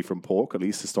 particularly from pork, at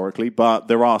least historically. But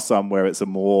there are some where it's a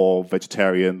more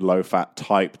vegetarian, low-fat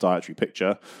type dietary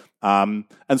picture. And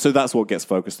so that's what gets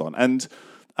focused on. And,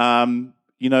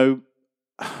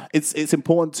 it's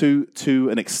important to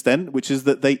an extent, which is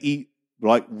that they eat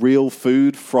like real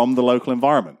food from the local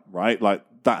environment, right? Like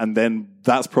that, and then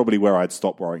that's probably where I'd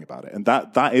stop worrying about it. And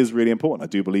that is really important. I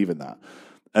do believe in that.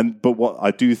 But what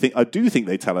I do think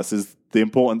they tell us is the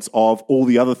importance of all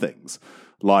the other things,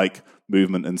 like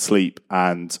movement and sleep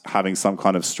and having some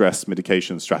kind of stress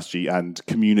mitigation strategy and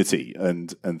community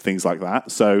and things like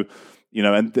that. So,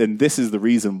 and this is the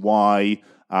reason why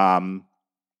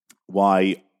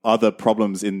other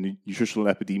problems in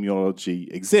nutritional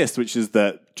epidemiology exist, which is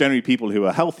that generally people who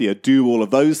are healthier do all of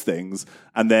those things,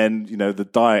 and then the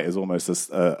diet is almost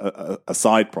a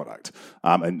side product,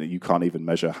 and you can't even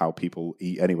measure how people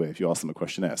eat anyway if you ask them a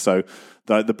questionnaire. So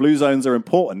the blue zones are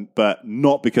important, but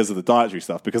not because of the dietary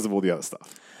stuff, because of all the other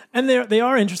stuff. And they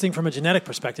are interesting from a genetic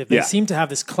perspective. They seem to have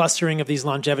this clustering of these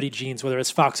longevity genes, whether it's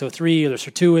FOXO3 or the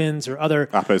sirtuins or other...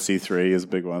 ApoC3 is a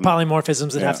big one.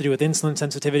 Polymorphisms that have to do with insulin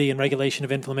sensitivity and regulation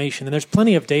of inflammation. And there's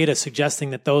plenty of data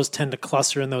suggesting that those tend to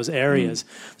cluster in those areas.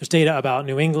 There's data about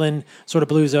New England, sort of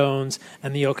blue zones,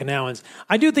 and the Okinawans.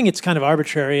 I do think it's kind of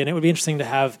arbitrary, and it would be interesting to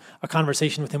have a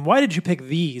conversation with him. Why did you pick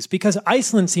these? Because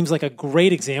Iceland seems like a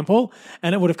great example,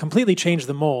 and it would have completely changed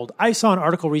the mold. I saw an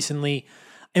article recently...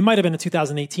 It might have been in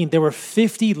 2018. There were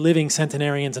 50 living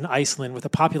centenarians in Iceland with a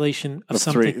population of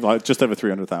something... just over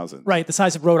 300,000. Right, the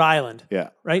size of Rhode Island.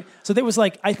 Yeah. Right? So there was I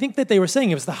think that they were saying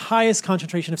it was the highest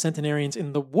concentration of centenarians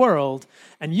in the world,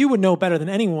 and you would know better than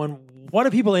anyone, what do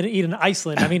people eat in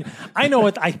Iceland? I mean, I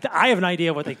know I have an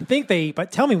idea of what they think they eat,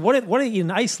 but tell me, what do they eat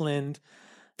in Iceland?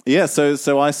 Yeah,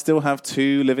 so I still have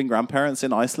 2 living grandparents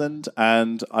in Iceland,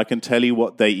 and I can tell you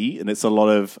what they eat, and it's a lot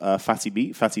of fatty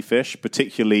meat, fatty fish,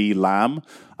 particularly lamb.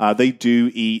 They do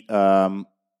eat a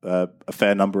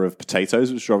fair number of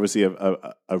potatoes, which are obviously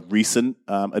a recent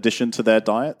addition to their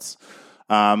diets.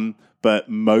 But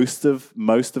most of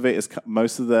it is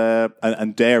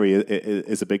and dairy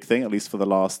is a big thing, at least for the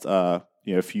last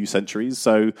few centuries.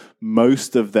 So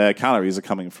most of their calories are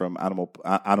coming from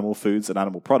animal foods and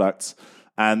animal products.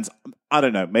 And I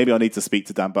don't know, maybe I need to speak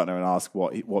to Dan Buettner and ask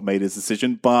what made his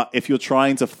decision. But if you're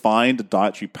trying to find a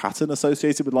dietary pattern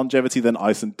associated with longevity, then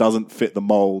Iceland doesn't fit the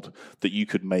mold that you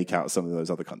could make out of some of those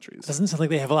other countries. Doesn't sound like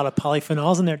they have a lot of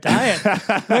polyphenols in their diet.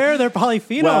 Where are their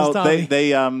polyphenols, Tommy?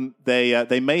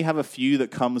 They may have a few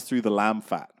that comes through the lamb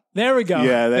fat. There we go.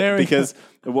 Yeah, because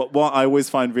what I always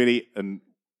find really... and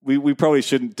we probably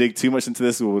shouldn't dig too much into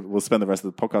this. We'll spend the rest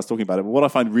of the podcast talking about it. But what I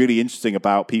find really interesting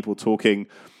about people talking...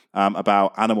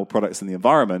 about animal products in the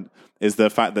environment is the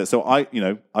fact that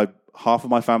half of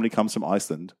my family comes from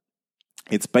Iceland.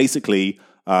 It's basically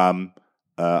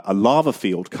a lava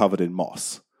field covered in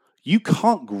moss. You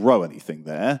can't grow anything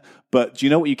there, but do you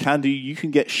know what you can do? You can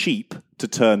get sheep to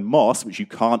turn moss, which you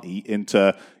can't eat,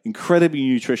 into incredibly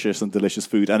nutritious and delicious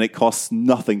food, and it costs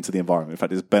nothing to the environment. In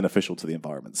fact, it's beneficial to the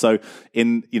environment. So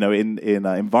in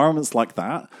environments like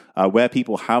that, where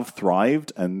people have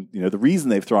thrived, and the reason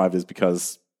they've thrived is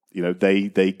because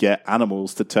they get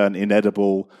animals to turn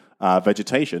inedible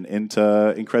vegetation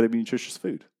into incredibly nutritious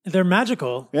food. They're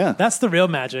magical. Yeah. That's the real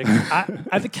magic.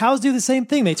 The cows do the same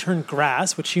thing. They turn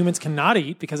grass, which humans cannot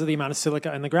eat because of the amount of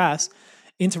silica in the grass,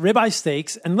 into ribeye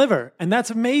steaks and liver. And that's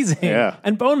amazing. Yeah.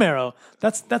 And bone marrow.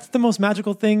 That's the most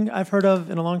magical thing I've heard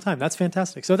of in a long time. That's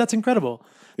fantastic. So that's incredible.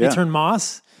 They turn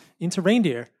moss into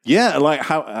reindeer. Yeah, like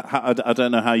how I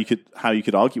don't know how you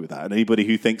could argue with that. And anybody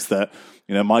who thinks that,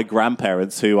 my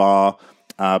grandparents who are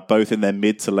both in their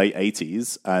mid to late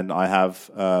 80s, and I have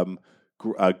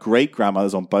great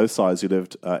grandmothers on both sides who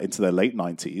lived into their late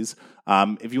 90s.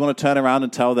 If you want to turn around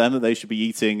and tell them that they should be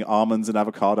eating almonds and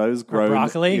avocados grown,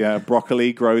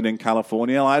 broccoli grown in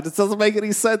California, it just doesn't make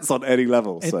any sense on any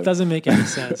level. It doesn't make any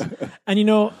sense.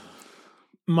 And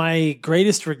my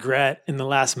greatest regret in the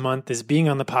last month is being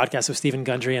on the podcast with Stephen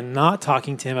Gundry and not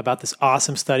talking to him about this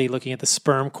awesome study looking at the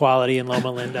sperm quality in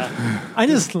Loma Linda. I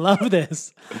just love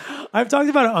this. I've talked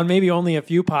about it on maybe only a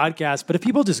few podcasts, but if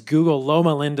people just Google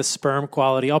Loma Linda sperm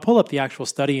quality, I'll pull up the actual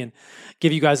study and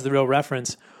give you guys the real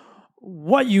reference.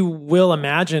 What you will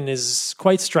imagine is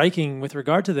quite striking with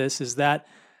regard to this is that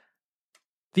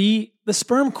the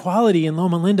sperm quality in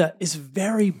Loma Linda is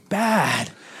very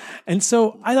bad. And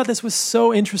so I thought this was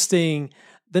so interesting.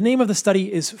 The name of the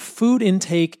study is Food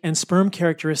Intake and Sperm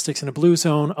Characteristics in a Blue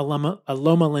Zone, a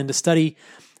Loma Linda study.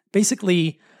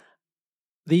 Basically,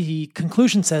 the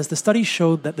conclusion says the study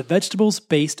showed that the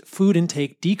vegetables-based food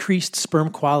intake decreased sperm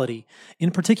quality.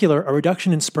 In particular, a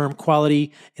reduction in sperm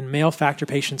quality in male factor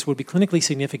patients would be clinically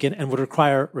significant and would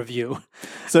require review.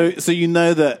 So you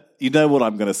know what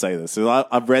I'm going to say this. So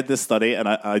I've read this study, and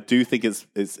I do think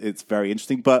it's very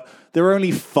interesting. But there were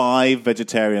only 5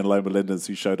 vegetarian Loma Lindas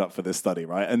who showed up for this study,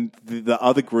 right? And the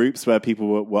other groups where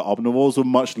people were omnivores were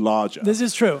much larger. This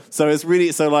is true. So it's really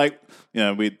we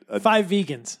 5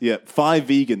 vegans. Yeah, 5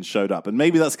 vegans showed up, and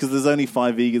maybe that's because there's only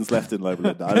 5 vegans left in Loma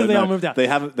Linda. I don't They know. all moved out. They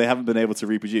haven't been able to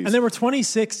reproduce. And there were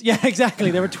 26. Yeah,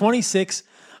 exactly. There were 26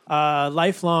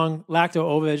 lifelong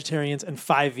lacto-ovo vegetarians and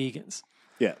 5 vegans.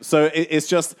 Yeah, so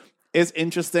it's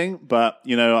interesting, but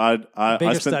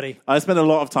I spend a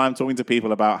lot of time talking to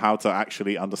people about how to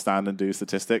actually understand and do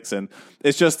statistics, and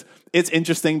it's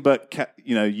interesting, but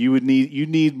you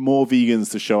need more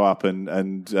vegans to show up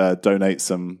and donate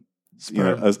some.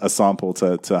 A sample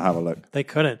to have a look. They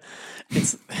couldn't.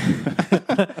 This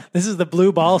is the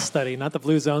blue ball study, not the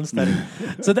blue zone study.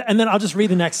 And then I'll just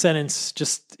read the next sentence,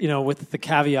 just with the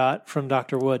caveat from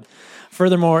Dr. Wood.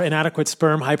 Furthermore, inadequate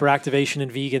sperm hyperactivation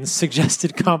in vegans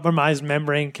suggested compromised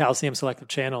membrane calcium selective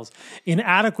channels.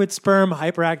 Inadequate sperm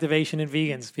hyperactivation in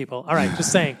vegans, people. All right,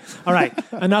 just saying. All right,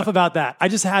 enough about that. I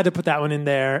just had to put that one in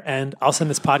there, and I'll send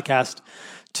this podcast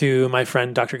to my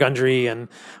friend Dr. Gundry, and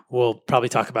we'll probably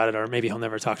talk about it, or maybe he'll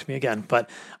never talk to me again. But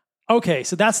okay,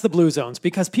 so that's the blue zones,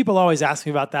 because people always ask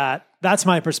me about that. That's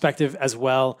my perspective as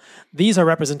well. These are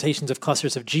representations of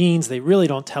clusters of genes. They really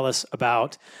don't tell us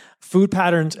about food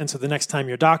patterns. And so the next time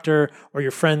your doctor or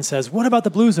your friend says, what about the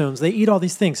blue zones? They eat all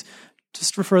these things.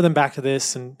 Just refer them back to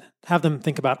this and have them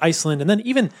think about Iceland. And then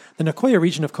even the Nicoya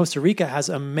region of Costa Rica has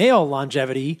a male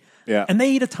longevity. Yeah. And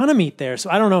they eat a ton of meat there. So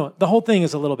I don't know. The whole thing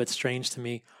is a little bit strange to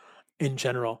me in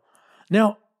general.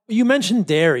 Now, you mentioned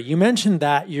dairy. You mentioned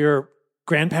that your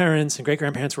grandparents and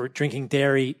great-grandparents were drinking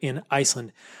dairy in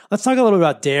Iceland. Let's talk a little bit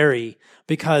about dairy,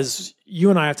 because you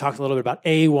and I have talked a little bit about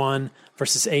A1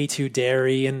 versus A2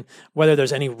 dairy and whether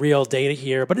there's any real data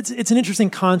here. But it's an interesting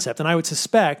concept. And I would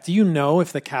suspect, do you know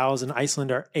if the cows in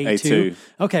Iceland are A2?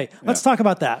 Okay, let's talk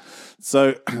about that.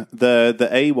 So the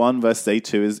A1 versus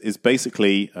A2 is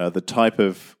basically the type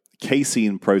of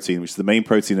casein protein, which is the main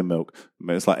protein in milk.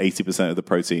 It's like 80% of the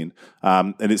protein.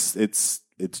 And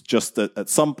it's just that at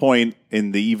some point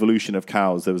in the evolution of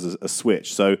cows, there was a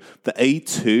switch. So the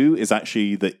A2 is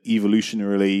actually the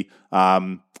evolutionarily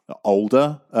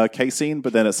older casein,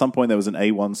 but then at some point there was an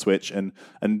A1 switch, and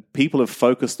people have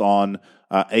focused on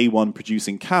A1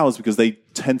 producing cows because they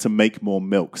tend to make more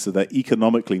milk, so they're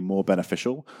economically more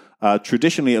beneficial.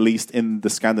 Traditionally, at least in the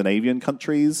Scandinavian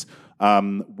countries,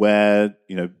 where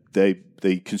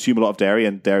they consume a lot of dairy,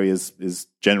 and dairy is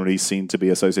generally seen to be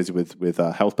associated with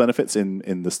health benefits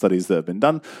in the studies that have been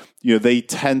done. They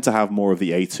tend to have more of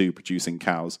the A2 producing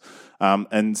cows,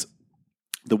 and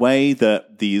the way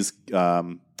that these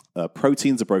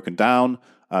proteins are broken down,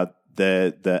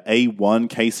 the A1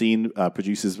 casein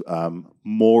produces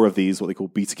more of these, what they call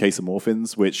beta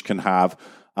casomorphins, which can have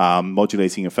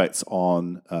modulating effects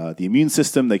on the immune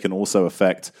system. They can also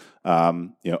affect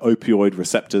opioid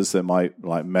receptors that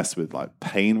might mess with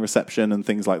pain reception and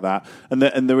things like that. And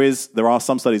there are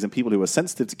some studies in people who are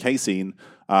sensitive to casein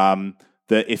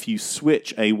that if you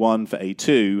switch A1 for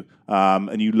A2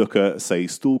 and you look at, say,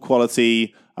 stool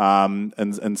quality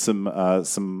and some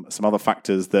other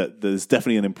factors, that there's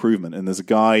definitely an improvement. And there's a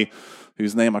guy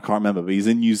whose name I can't remember, but he's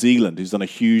in New Zealand, who's done a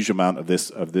huge amount of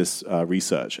this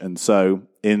research. And so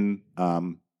when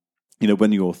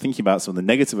you're thinking about some of the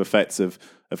negative effects of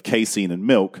casein and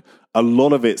milk, a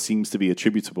lot of it seems to be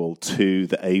attributable to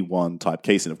the A1 type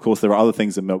casein. Of course, there are other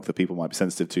things in milk that people might be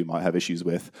sensitive to, might have issues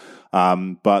with,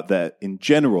 but that in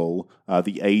general,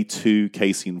 the A2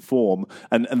 casein form,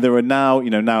 and there are now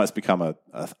it's become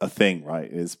a thing,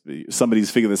 right? Somebody's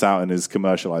figured this out and is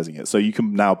commercializing it. So you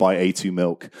can now buy A2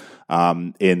 milk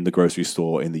in the grocery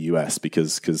store in the US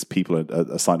because people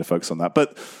are starting to focus on that.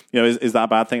 But is that a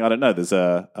bad thing? I don't know. There's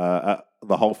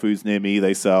the Whole Foods near me.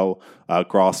 They sell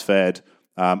grass-fed,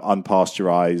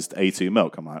 unpasteurized A2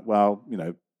 milk. I'm like, well,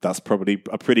 that's probably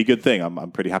a pretty good thing.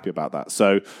 I'm pretty happy about that.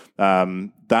 So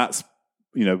that's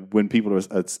when people are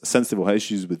sensitive or have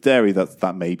issues with dairy,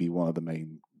 that may be one of the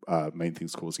main main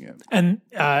things causing it. And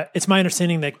it's my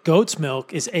understanding that goat's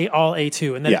milk is all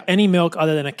A2, and that any milk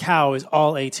other than a cow is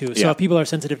all A2. So if people are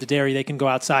sensitive to dairy, they can go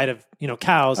outside of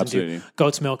cows and do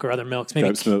goat's milk or other milks, maybe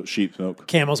goat's milk, sheep's milk,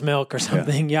 camel's milk or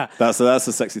something. Yeah, that's a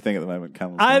sexy thing at the moment.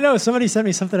 Camel's milk. I know somebody sent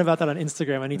me something about that on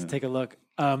Instagram. I need to take a look.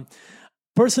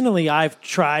 Personally, I've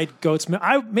tried goat's milk.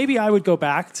 Maybe I would go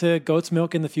back to goat's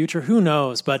milk in the future. Who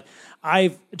knows? But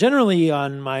I've generally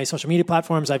on my social media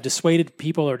platforms, I've dissuaded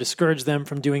people or discouraged them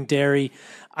from doing dairy.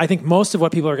 I think most of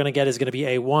what people are going to get is going to be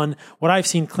A1. What I've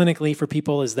seen clinically for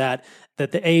people is that the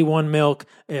A1 milk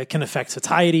can affect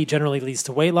satiety, generally leads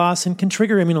to weight loss, and can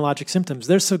trigger immunologic symptoms.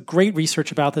 There's some great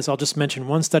research about this. I'll just mention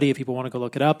one study if people want to go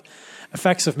look it up.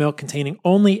 Effects of milk containing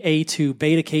only A2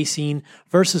 beta-casein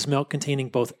versus milk containing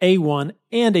both A1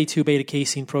 and A2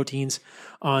 beta-casein proteins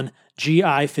on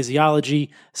GI physiology,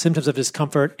 symptoms of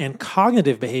discomfort, and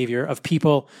cognitive behavior of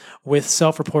people with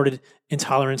self-reported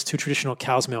intolerance to traditional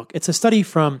cow's milk. It's a study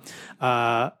from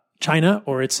China,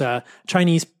 or it's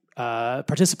Chinese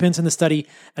participants in the study,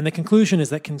 and the conclusion is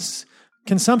that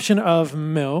consumption of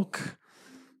milk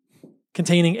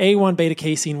containing A1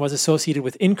 beta-casein was associated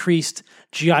with increased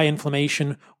GI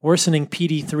inflammation, worsening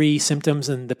PD3 symptoms,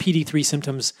 and the PD3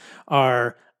 symptoms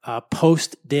are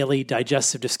post-daily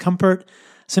digestive discomfort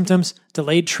symptoms,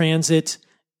 delayed transit,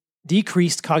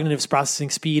 decreased cognitive processing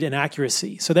speed and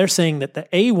accuracy. So they're saying that the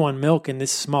A1 milk in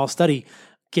this small study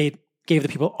gave the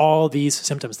people all these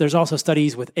symptoms. There's also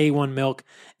studies with A1 milk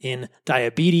in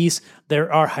diabetes.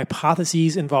 There are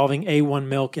hypotheses involving A1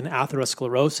 milk in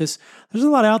atherosclerosis. There's a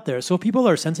lot out there. So if people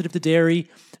are sensitive to dairy,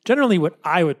 generally what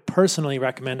I would personally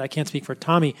recommend, I can't speak for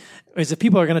Tommy, is if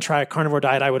people are going to try a carnivore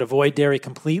diet, I would avoid dairy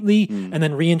completely and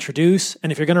then reintroduce.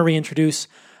 And if you're going to reintroduce,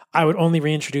 I would only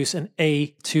reintroduce an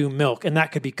A2 milk. And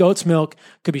that could be goat's milk,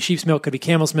 could be sheep's milk, could be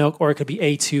camel's milk, or it could be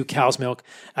A2 cow's milk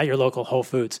at your local Whole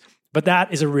Foods. But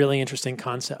that is a really interesting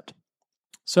concept.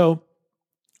 So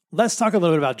let's talk a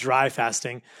little bit about dry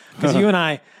fasting, because you and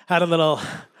I had a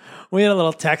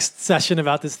little text session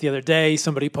about this the other day.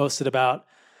 Somebody posted about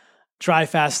dry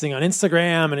fasting on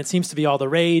Instagram, and it seems to be all the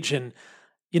rage. And,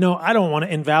 I don't want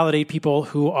to invalidate people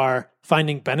who are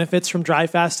finding benefits from dry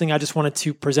fasting. I just wanted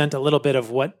to present a little bit of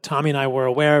what Tommy and I were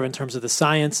aware of in terms of the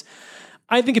science.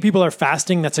 I think if people are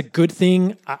fasting, that's a good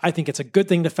thing. I think it's a good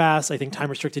thing to fast. I think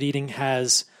time-restricted eating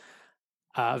has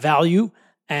value.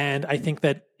 And I think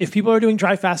that if people are doing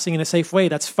dry fasting in a safe way,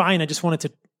 that's fine. I just wanted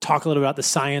to talk a little about the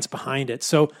science behind it.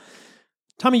 So,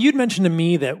 Tommy, you'd mentioned to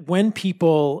me that when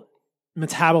people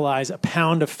metabolize a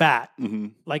pound of fat,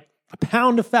 like a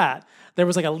pound of fat, there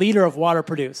was like a liter of water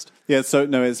produced. Yeah, so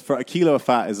no, it's for a kilo of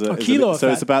fat is a kilo of fat. So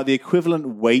it's about the equivalent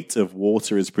weight of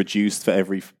water is produced for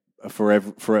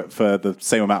the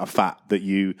same amount of fat that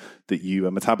you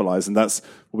metabolize, and that's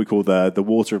what we call the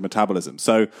water of metabolism.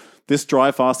 So this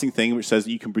dry fasting thing, which says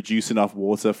that you can produce enough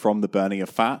water from the burning of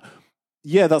fat,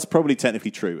 yeah, that's probably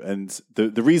technically true. And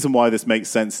the reason why this makes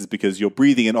sense is because you're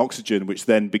breathing in oxygen, which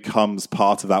then becomes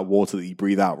part of that water that you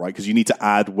breathe out, right? Because you need to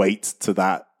add weight to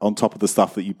that on top of the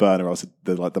stuff that you burn, or else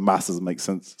the mass doesn't make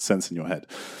sense in your head.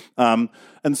 And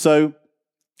so.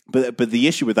 But the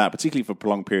issue with that, particularly for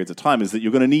prolonged periods of time, is that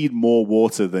you're going to need more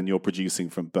water than you're producing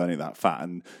from burning that fat.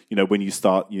 And when you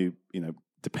start,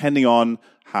 depending on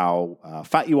how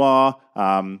fat you are,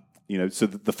 so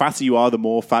the fatter you are, the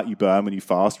more fat you burn when you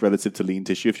fast relative to lean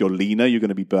tissue. If you're leaner, you're going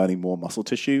to be burning more muscle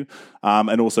tissue,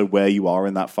 and also where you are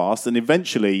in that fast. And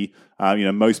eventually,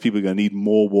 most people are going to need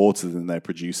more water than they're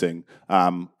producing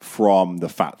from the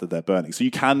fat that they're burning. So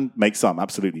you can make some,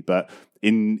 absolutely, but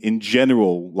in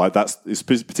general, like that's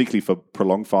particularly for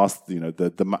prolonged fast.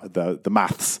 The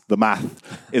math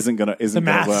isn't going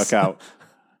to work out.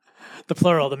 The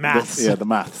plural, the maths. The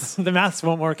maths. The maths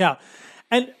won't work out.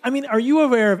 And I mean, are you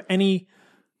aware of any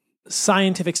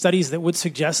scientific studies that would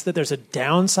suggest that there's a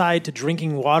downside to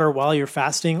drinking water while you're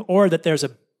fasting, or that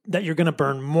that you're going to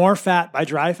burn more fat by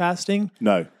dry fasting?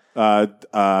 No,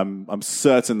 I'm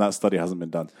certain that study hasn't been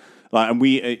done. And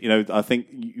we, I think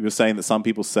you were saying that some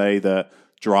people say that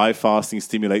dry fasting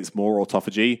stimulates more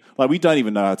autophagy. We don't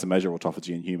even know how to measure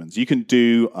autophagy in humans. You can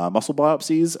do muscle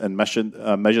biopsies and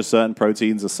measure certain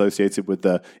proteins associated with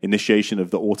the initiation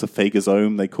of the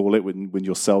autophagosome, they call it, when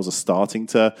your cells are starting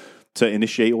to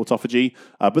initiate autophagy.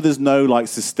 But there's no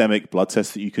systemic blood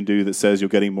test that you can do that says you're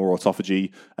getting more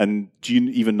autophagy. And do you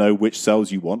even know which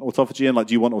cells you want autophagy in?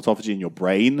 Do you want autophagy in your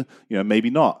brain? Maybe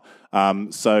not.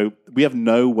 So we have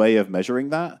no way of measuring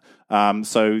that.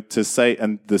 So to say,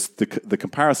 and the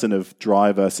comparison of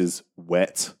dry versus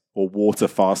wet or water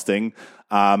fasting.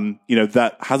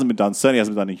 That hasn't been done, certainly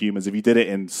hasn't been done in humans. If you did it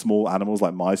in small animals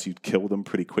like mice, you'd kill them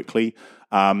pretty quickly.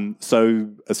 So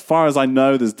as far as I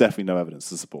know, there's definitely no evidence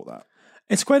to support that.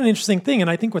 It's quite an interesting thing. And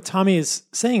I think what Tommy is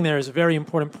saying there is a very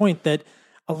important point, that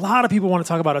a lot of people want to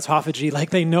talk about autophagy like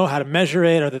they know how to measure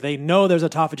it, or that they know there's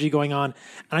autophagy going on.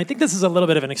 And I think this is a little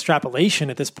bit of an extrapolation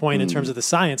at this point in terms of the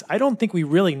science. I don't think we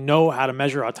really know how to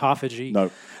measure autophagy.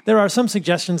 No. There are some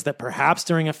suggestions that perhaps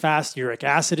during a fast, uric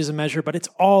acid is a measure, but it's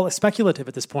all speculative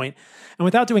at this point. And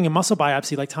without doing a muscle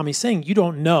biopsy, like Tommy's saying, you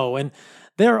don't know. And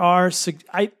there are,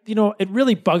 it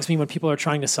really bugs me when people are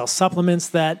trying to sell supplements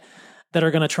that are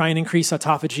going to try and increase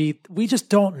autophagy. We just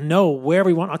don't know where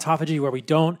we want autophagy, where we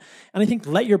don't. And I think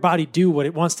let your body do what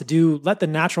it wants to do. Let the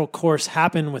natural course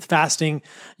happen with fasting.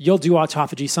 You'll do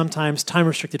autophagy sometimes.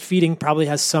 Time-restricted feeding probably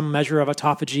has some measure of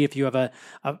autophagy if you have a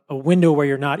window where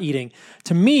you're not eating.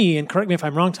 To me, and correct me if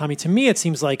I'm wrong, Tommy, to me it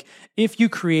seems like if you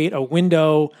create a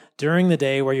window during the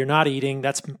day where you're not eating,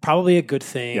 that's probably a good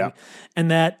thing. Yeah. And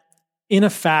that in a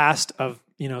fast of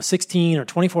 16 or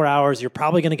 24 hours, you're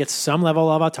probably going to get some level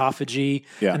of autophagy,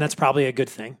 and that's probably a good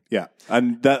thing. Yeah,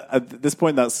 and that, at this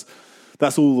point, that's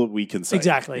all that we can say.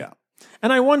 Exactly. Yeah.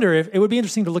 And I wonder if it would be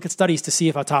interesting to look at studies to see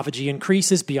if autophagy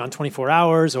increases beyond 24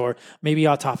 hours, or maybe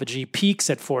autophagy peaks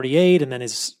at 48 and then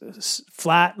is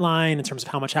flat line in terms of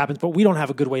how much happens. But we don't have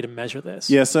a good way to measure this.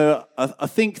 Yeah, so I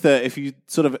think that if you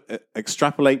sort of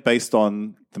extrapolate based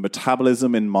on the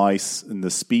metabolism in mice and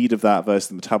the speed of that versus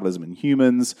the metabolism in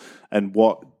humans, and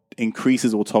what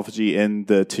increases autophagy in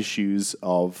the tissues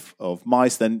of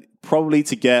mice, then probably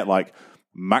to get like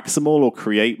maximal or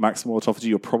create maximal autophagy,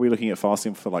 you're probably looking at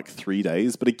fasting for like 3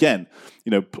 days. But again,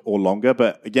 or longer.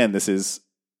 But again, this is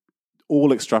all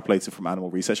extrapolated from animal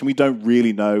research, and we don't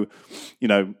really know,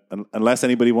 unless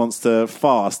anybody wants to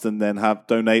fast and then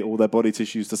donate all their body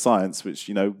tissues to science,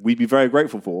 which we'd be very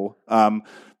grateful for.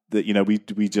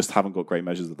 That we just haven't got great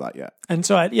measures of that yet. And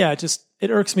so it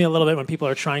irks me a little bit when people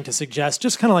are trying to suggest,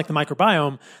 just kind of like the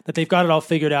microbiome, that they've got it all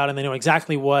figured out and they know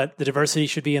exactly what the diversity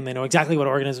should be and they know exactly what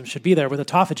organisms should be there. With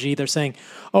autophagy, they're saying,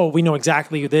 oh, we know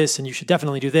exactly this and you should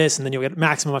definitely do this and then you'll get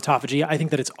maximum autophagy. I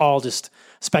think that it's all just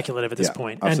speculative at this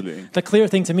point. Absolutely. And the clear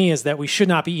thing to me is that we should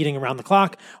not be eating around the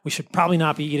clock. We should probably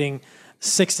not be eating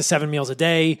 6 to 7 meals a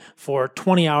day for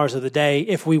 20 hours of the day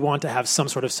if we want to have some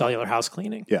sort of cellular house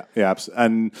cleaning. Yeah, absolutely.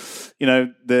 And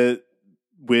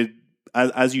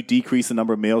as you decrease the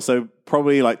number of meals, so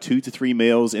probably like 2 to 3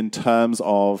 meals in terms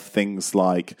of things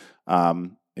like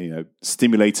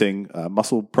stimulating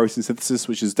muscle protein synthesis,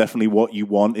 which is definitely what you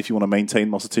want if you want to maintain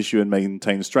muscle tissue and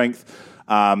maintain strength,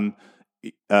 and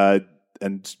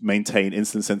maintain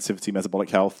insulin sensitivity, metabolic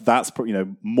health. That's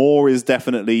more is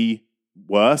definitely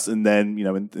worse, and then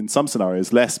in some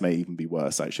scenarios less may even be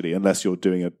worse, actually, unless you're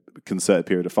doing a concerted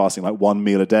period of fasting, like 1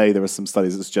 meal a day. There are some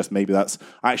studies that suggest maybe that's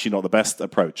actually not the best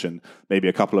approach, and maybe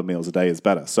a couple of meals a day is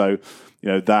better. So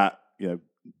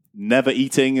never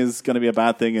eating is going to be a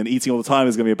bad thing, and eating all the time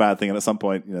is going to be a bad thing, and at some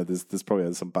point there's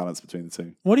probably some balance between the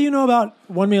two. What do you know about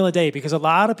 1 meal a day? Because a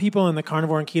lot of people in the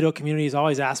carnivore and keto communities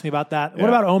always ask me about that. What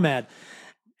about OMAD?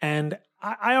 And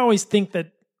I always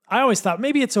thought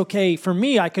maybe it's okay. For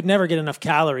me, I could never get enough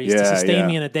calories to sustain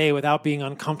me in a day without being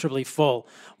uncomfortably full.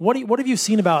 What have you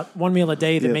seen about 1 meal a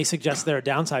day that may suggest there are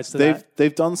downsides to that?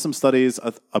 They've done some studies,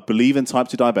 I believe, in type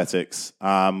 2 diabetics,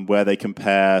 where they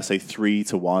compare, say, 3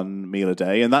 to 1 meal a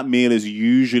day. And that meal is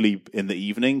usually in the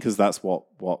evening because that's what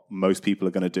most people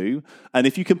are going to do. And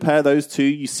if you compare those two,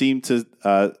 you seem to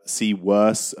see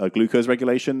worse glucose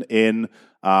regulation in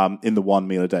the 1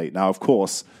 meal a day. Now, of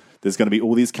course, there's going to be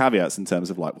all these caveats in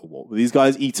terms of like, well, what were these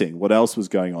guys eating? What else was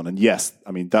going on? And yes,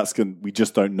 I mean, we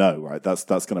just don't know, right? That's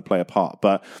going to play a part.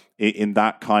 But in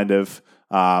that kind of,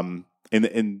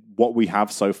 in what we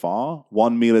have so far,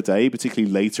 1 meal a day,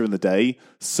 particularly later in the day,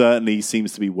 certainly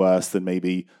seems to be worse than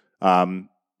maybe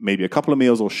a couple of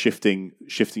meals or shifting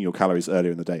your calories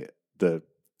earlier in the day. The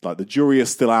jury is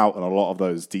still out on a lot of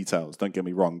those details, don't get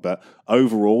me wrong. But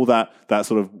overall, that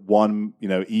sort of one,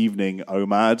 evening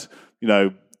OMAD,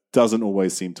 doesn't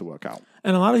always seem to work out.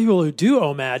 And a lot of people who do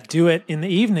OMAD do it in the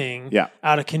evening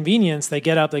out of convenience. They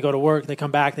get up, they go to work, they come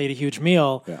back, they eat a huge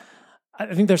meal. Yeah.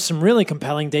 I think there's some really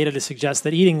compelling data to suggest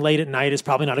that eating late at night is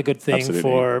probably not a good thing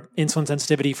for insulin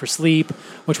sensitivity, for sleep,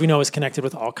 which we know is connected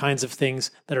with all kinds of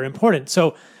things that are important.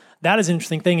 So that is an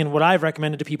interesting thing. And what I've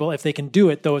recommended to people, if they can do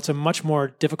it, though it's a much more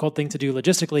difficult thing to do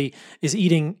logistically, is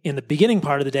eating in the beginning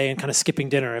part of the day and kind of skipping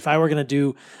dinner. If I were going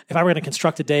to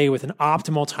construct a day with an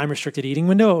optimal time restricted eating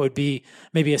window, it would be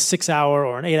maybe a 6 hour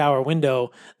or an 8 hour window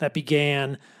that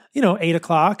began 8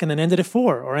 o'clock and then ended at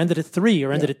 4 or ended at 3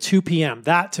 or ended at 2 p.m.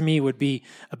 That to me would be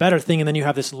a better thing. And then you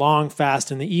have this long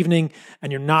fast in the evening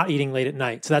and you're not eating late at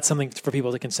night. So that's something for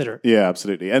people to consider. Yeah,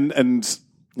 absolutely. And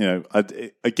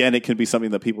again, it can be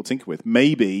something that people tinker with.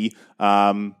 Maybe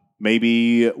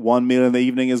one meal in the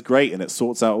evening is great and it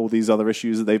sorts out all these other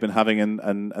issues that they've been having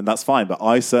and that's fine. But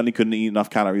I certainly couldn't eat enough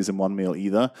calories in one meal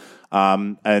either.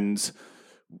 And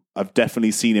I've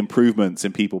definitely seen improvements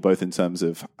in people, both in terms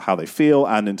of how they feel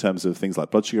and in terms of things like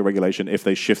blood sugar regulation, if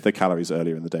they shift their calories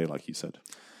earlier in the day, like you said.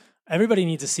 Everybody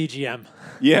needs a CGM.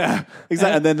 Yeah,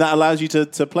 exactly. And then that allows you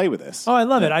to play with this. Oh, I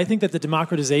love it. I think that the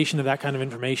democratization of that kind of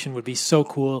information would be so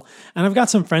cool. And I've got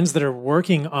some friends that are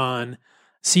working on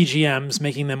CGMs,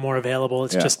 making them more available.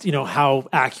 It's just, how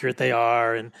accurate they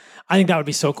are. And I think that would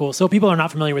be so cool. So people are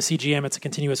not familiar with CGM. It's a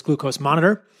continuous glucose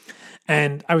monitor.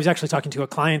 And I was actually talking to a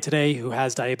client today who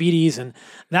has diabetes, and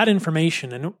that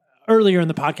information, and earlier in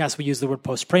the podcast, we used the word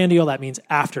postprandial. That means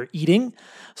after eating.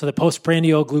 So the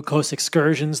postprandial glucose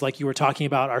excursions, like you were talking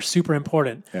about, are super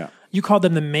important. Yeah. You called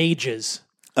them the MAGEs.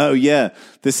 Oh yeah.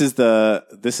 This is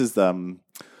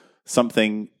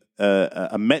something,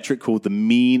 a metric called the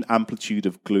mean amplitude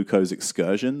of glucose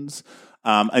excursions.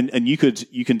 And you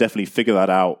can definitely figure that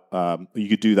out. You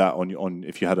could do that on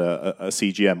if you had a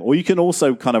CGM, or you can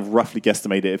also kind of roughly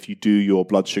guesstimate it if you do your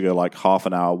blood sugar like half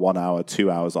an hour, 1 hour, 2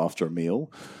 hours after a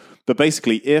meal. But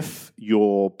basically, if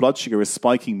your blood sugar is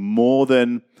spiking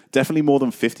definitely more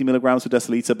than 50 milligrams per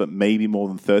deciliter, but maybe more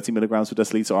than 30 milligrams per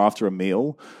deciliter after a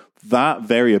meal, that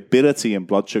variability in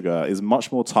blood sugar is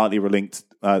much more tightly linked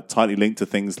to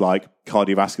things like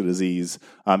cardiovascular disease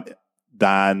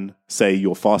than, say,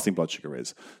 your fasting blood sugar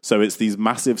is. So it's these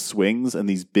massive swings and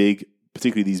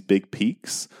particularly these big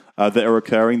peaks that are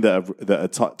occurring that are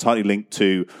tightly linked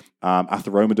to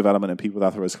atheroma development in people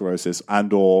with atherosclerosis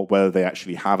and/or whether they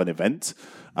actually have an event.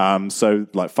 So,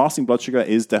 like, fasting blood sugar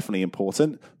is definitely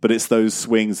important, but it's those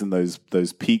swings and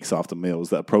those peaks after meals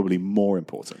that are probably more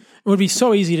important. It would be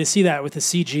so easy to see that with a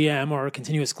CGM or a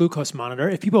continuous glucose monitor.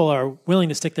 If people are willing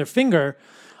to stick their finger,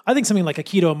 I think something like a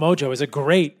Keto Mojo is a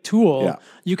great tool. Yeah.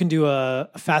 You can do a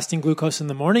fasting glucose in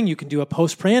the morning. You can do a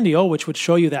postprandial, which would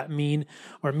show you that mean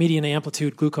or median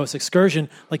amplitude glucose excursion,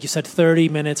 like you said, 30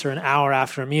 minutes or an hour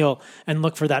after a meal, and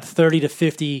look for that 30 to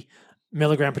 50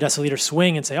 milligram per deciliter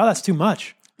swing and say, oh, that's too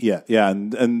much. Yeah,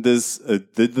 and there's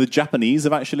the Japanese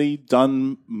have actually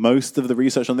done most of the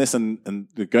research on this, and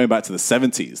going back to the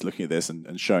 70s, looking at this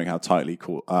and showing how tightly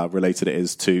related it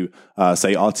is to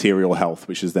say arterial health,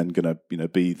 which is then going to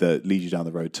be lead you down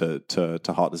the road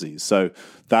to heart disease. So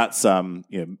that's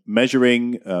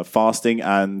measuring fasting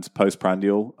and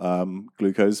postprandial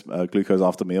glucose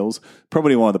after meals,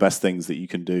 probably one of the best things that you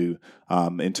can do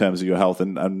in terms of your health.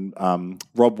 And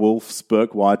Rob Wolf's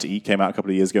book Wired to Eat came out a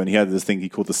couple of years ago, and he had this thing he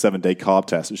called the 7-day carb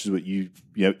test, which is what you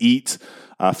eat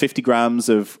 50 grams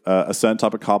of a certain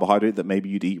type of carbohydrate that maybe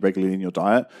you'd eat regularly in your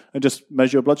diet, and just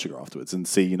measure your blood sugar afterwards and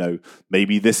see,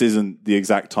 maybe this isn't the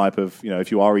exact type of,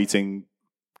 if you are eating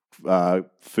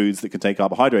foods that contain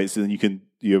carbohydrates, then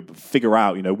you figure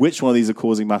out, which one of these are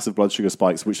causing massive blood sugar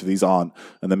spikes, which of these aren't,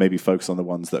 and then maybe focus on the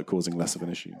ones that are causing less of an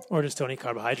issue. Or just don't eat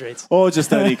carbohydrates.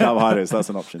 That's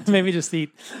an option too. Maybe just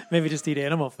eat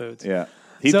animal foods. Yeah.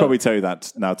 He'd probably tell you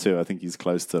that now too. I think he's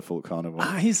close to full carnivore.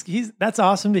 He's that's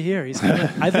awesome to hear.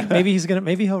 I think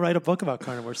maybe he'll write a book about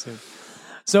carnivore soon.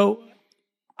 So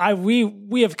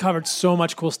we have covered so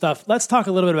much cool stuff. Let's talk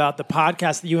a little bit about the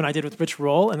podcast that you and I did with Rich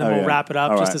Roll, and then we'll wrap it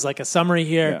up as like a summary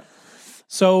here. Yeah.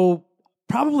 So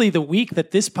probably the week that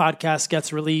this podcast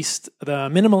gets released, the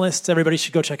Minimalists, everybody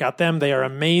should go check out them. They are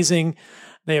amazing.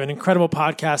 They have an incredible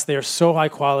podcast. They are so high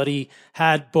quality.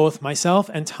 Had both myself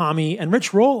and Tommy and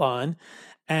Rich Roll on,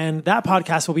 and that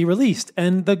podcast will be released.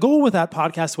 And the goal with that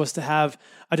podcast was to have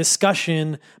a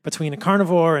discussion between a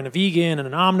carnivore and a vegan and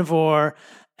an omnivore,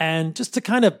 and just to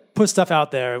kind of put stuff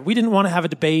out there. We didn't want to have a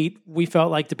debate. We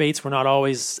felt like debates were not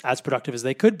always as productive as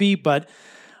they could be, but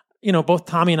both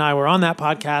Tommy and I were on that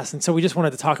podcast, and so we just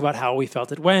wanted to talk about how we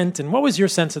felt it went. And what was your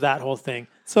sense of that whole thing?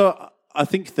 So I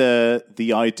think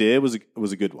the idea was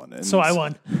a good one. And so I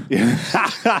won.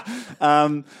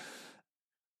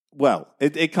 Well,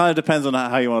 it kind of depends on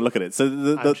how you want to look at it. So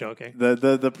I'm joking.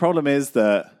 The problem is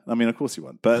that, I mean, of course you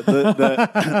won, but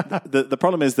the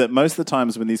problem is that most of the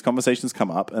times when these conversations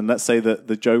come up, and let's say that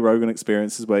the Joe Rogan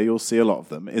experience is where you'll see a lot of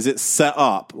them, is it's set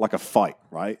up like a fight,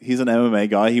 right? He's an MMA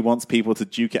guy. He wants people to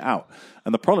duke it out.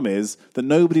 And the problem is that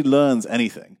nobody learns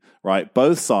anything. Right,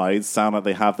 both sides sound like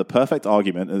they have the perfect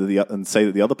argument and say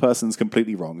that the other person's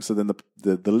completely wrong. So then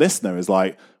the listener is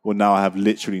like, well, now I have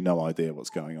literally no idea what's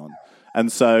going on.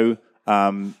 And so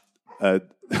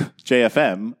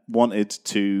JFM wanted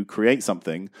to create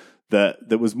something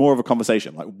that was more of a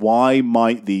conversation. Like, why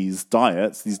might these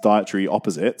diets, these dietary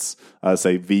opposites,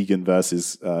 say vegan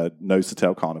versus nose to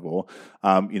tail carnivore,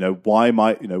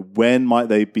 when might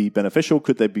they be beneficial?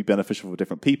 Could they be beneficial for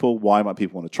different people? Why might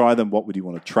people want to try them? What would you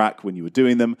want to track when you were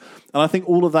doing them? And I think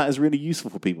all of that is really useful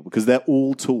for people because they're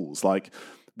all tools. Like,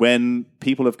 when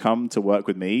people have come to work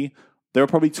with me, there are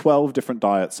probably 12 different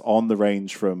diets on the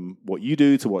range from what you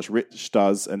do to what Rich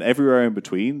does and everywhere in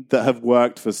between that have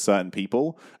worked for certain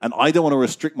people. And I don't want to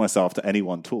restrict myself to any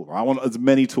one tool. I want as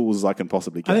many tools as I can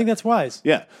possibly get. I think that's wise.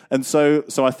 Yeah. And so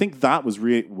I think that was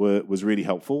really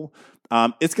helpful.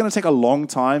 It's going to take a long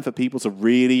time for people to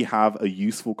really have a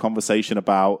useful conversation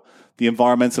about the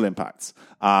environmental impacts.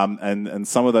 And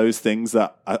some of those things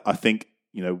that I think,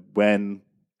 when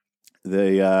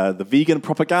the vegan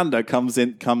propaganda comes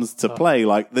to play,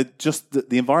 like the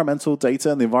environmental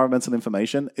data and the environmental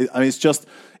information. It's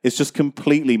just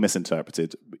completely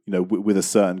misinterpreted, with a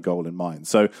certain goal in mind.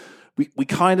 So we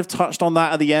kind of touched on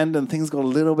that at the end, and things got a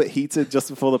little bit heated just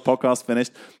before the podcast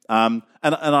finished. And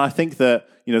I think that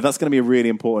that's going to be a really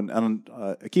important. And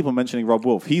I keep on mentioning Rob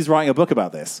Wolf. He's writing a book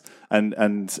about this, and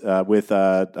with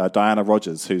Diana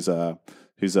Rogers, who's a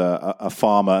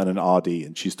farmer and an RD,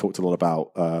 and she's talked a lot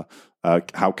about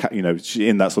how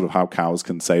in that sort of how cows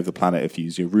can save the planet if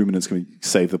used. Ruminants can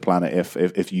save the planet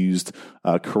if used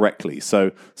correctly.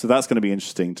 So that's going to be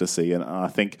interesting to see, and I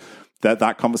think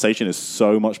that conversation is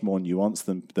so much more nuanced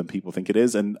than people think it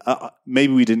is, and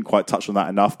maybe we didn't quite touch on that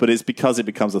enough. But it's because it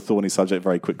becomes a thorny subject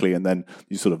very quickly, and then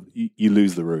you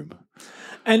lose the room.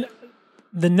 And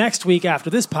the next week after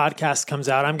this podcast comes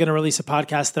out, I'm going to release a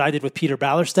podcast that I did with Peter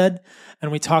Ballerstedt, and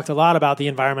we talked a lot about the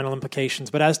environmental implications.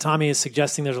 But as Tommy is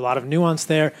suggesting, there's a lot of nuance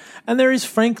there, and there is,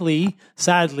 frankly,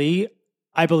 sadly,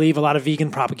 I believe, a lot of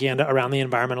vegan propaganda around the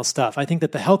environmental stuff. I think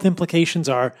that the health implications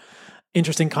are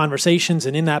interesting conversations,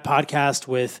 and in that podcast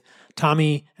with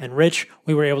Tommy and Rich,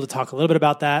 we were able to talk a little bit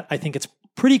about that. I think it's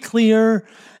pretty clear,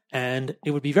 and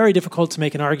it would be very difficult to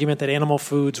make an argument that animal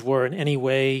foods were in any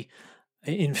way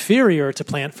inferior to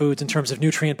plant foods in terms of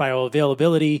nutrient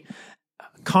bioavailability.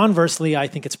 Conversely, I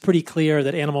think it's pretty clear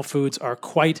that animal foods are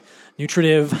quite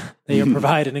nutritive. They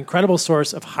provide an incredible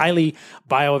source of highly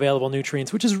bioavailable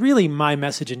nutrients, which is really my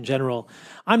message in general.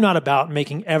 I'm not about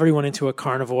making everyone into a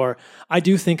carnivore. I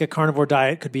do think a carnivore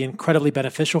diet could be incredibly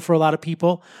beneficial for a lot of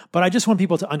people, but I just want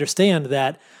people to understand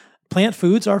that plant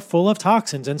foods are full of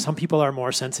toxins, and some people are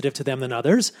more sensitive to them than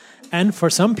others. And for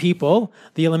some people,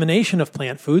 the elimination of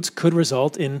plant foods could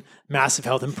result in massive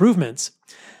health improvements.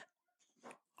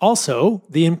 Also,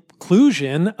 the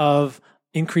inclusion of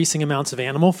increasing amounts of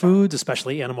animal foods,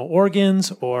 especially animal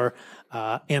organs or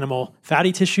animal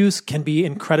fatty tissues, can be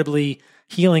incredibly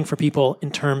healing for people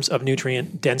in terms of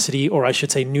nutrient density, or I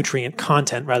should say nutrient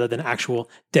content rather than actual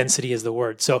density is the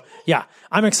word. So yeah,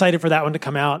 I'm excited for that one to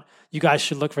come out. You guys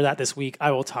should look for that this week.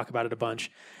 I will talk about it a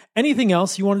bunch. Anything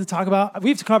else you wanted to talk about?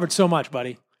 We've covered so much,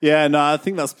 buddy. Yeah, no, I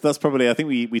think that's probably. I think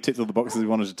we ticked all the boxes we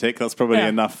wanted to tick. That's probably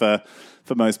enough for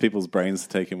most people's brains to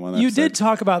take in one episode. You did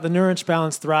talk about the Nourish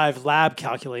Balance Thrive lab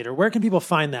calculator. Where can people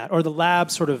find that, or the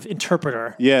lab sort of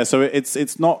interpreter? Yeah, so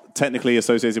it's not technically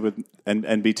associated with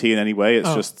NBT in any way.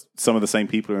 It's just some of the same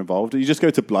people are involved. You just go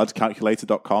to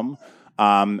bloodcalculator.com.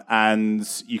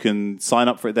 And you can sign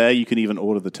up for it there. You can even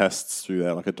order the tests through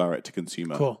there, like a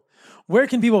direct-to-consumer. Cool. Where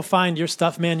can people find your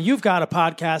stuff, man? You've got a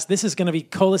podcast. This is going to be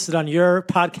co-listed on your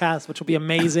podcast, which will be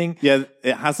amazing. Yeah,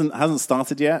 it hasn't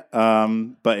started yet,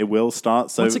 but it will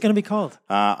start. So what's it going to be called?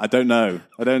 I don't know.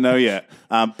 I don't know yet.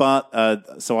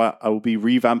 So I will be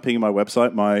revamping my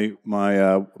website.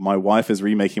 My wife is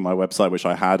remaking my website, which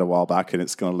I had a while back, and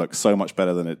it's going to look so much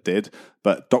better than it did.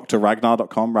 But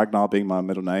drragnar.com, Ragnar being my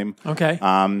middle name. Okay.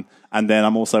 And then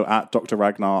I'm also at Dr.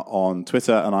 Ragnar on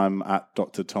Twitter, and I'm at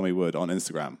Dr. Tommy Wood on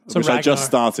Instagram, which Ragnar. I just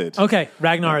started. Okay.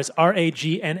 Ragnar is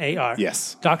Ragnar.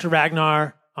 Yes. Dr.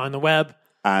 Ragnar on the web.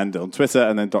 And on Twitter,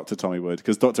 and then Dr. Tommy Wood,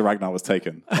 because Dr. Ragnar was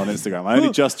taken on Instagram. I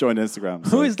only just joined Instagram.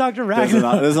 So who is Dr.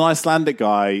 Ragnar? There's an Icelandic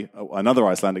guy, another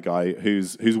Icelandic guy,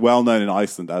 who's well known in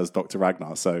Iceland as Dr.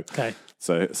 Ragnar. So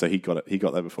he got it. He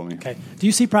got there before me. Okay. Do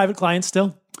you see private clients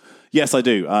still? Yes, I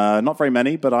do. Not very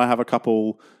many, but I have a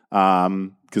couple.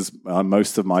 Because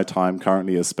most of my time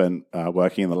currently is spent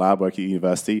working in the lab, working at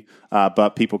university.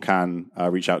 But people can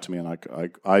reach out to me, and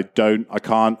I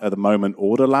can't at the moment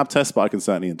order lab tests, but I can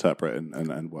certainly interpret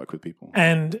and work with people.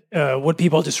 And would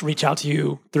people just reach out to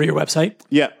you through your website?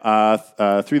 Yeah,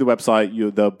 through the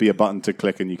website, there'll be a button to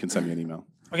click, and you can send me an email.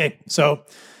 Okay, so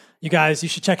you guys, you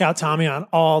should check out Tommy on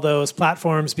all those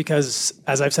platforms because,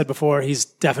 as I've said before, he's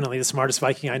definitely the smartest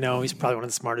Viking I know. He's probably one of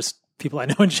the smartest people I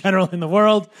know in general in the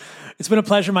world. It's been a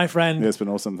pleasure, my friend. Yeah, it's been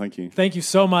awesome. Thank you. Thank you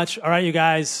so much. All right, you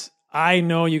guys. I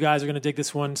know you guys are going to dig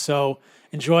this one, so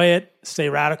enjoy it. Stay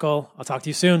radical. I'll talk to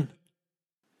you soon.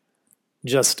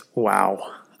 Just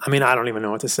wow. I mean, I don't even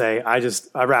know what to say. I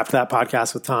wrapped that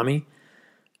podcast with Tommy,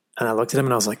 and I looked at him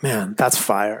and I was like, man, that's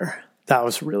fire. That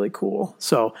was really cool.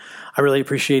 So I really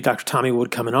appreciate Dr. Tommy Wood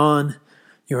coming on.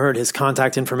 You heard his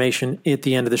contact information at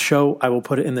the end of the show. I will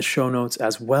put it in the show notes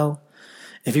as well.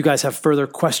 If you guys have further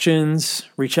questions,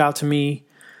 reach out to me.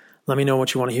 Let me know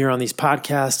what you want to hear on these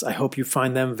podcasts. I hope you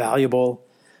find them valuable.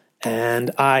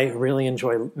 And I really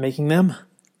enjoy making them.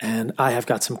 And I have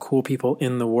got some cool people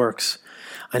in the works.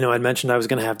 I know I'd mentioned I was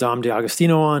going to have Dom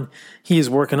D'Agostino on. He is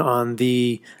working on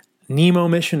the Nemo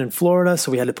mission in Florida,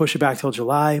 so we had to push it back till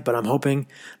July, but I'm hoping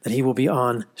that he will be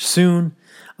on soon.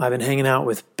 I've been hanging out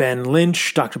with Ben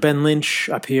Lynch, Dr. Ben Lynch,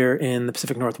 up here in the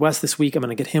Pacific Northwest this week. I'm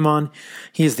going to get him on.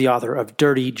 He is the author of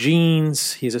Dirty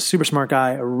Genes. He's a super smart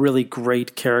guy, a really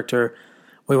great character.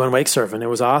 We went wake surfing. It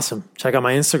was awesome. Check out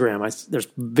my Instagram. There's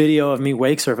video of me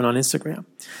wake surfing on Instagram.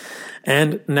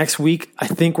 And next week, I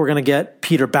think we're going to get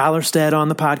Peter Ballerstedt on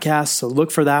the podcast, so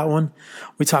look for that one.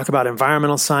 We talk about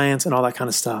environmental science and all that kind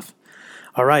of stuff.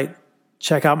 All right,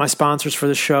 check out my sponsors for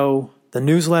the show, the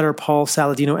newsletter,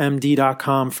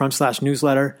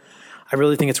 paulsaladinomd.com/newsletter. I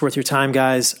really think it's worth your time,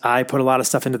 guys. I put a lot of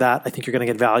stuff into that. I think you're going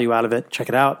to get value out of it. Check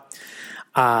it out.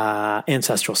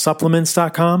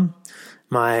 Ancestralsupplements.com.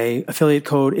 My affiliate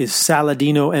code is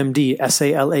SaladinoMD,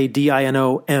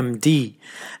 SALADINOMD.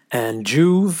 And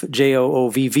Joovv,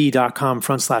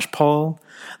 JOOVV.com/Paul.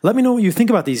 Let me know what you think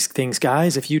about these things,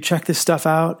 guys. If you check this stuff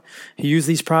out, you use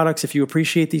these products, if you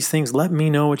appreciate these things, let me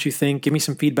know what you think. Give me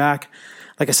some feedback.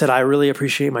 Like I said, I really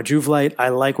appreciate my Joovv Light. I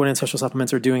like what Ancestral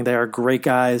Supplements are doing. They are great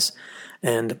guys,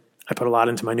 and I put a lot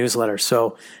into my newsletter.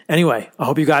 So anyway, I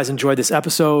hope you guys enjoyed this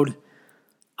episode.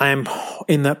 I am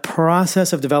in the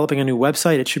process of developing a new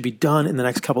website. It should be done in the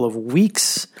next couple of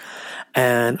weeks,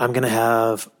 and I'm going to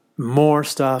have more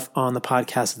stuff on the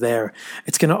podcast there.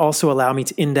 It's going to also allow me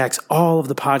to index all of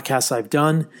the podcasts I've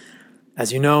done.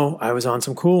 As you know, I was on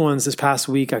some cool ones this past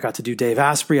week. I got to do Dave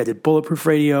Asprey. I did Bulletproof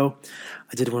Radio.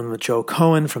 I did one with Joe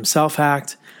Cohen from Self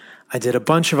Hacked. I did a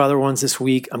bunch of other ones this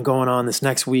week. I'm going on this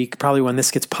next week, probably when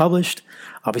this gets published.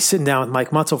 I'll be sitting down with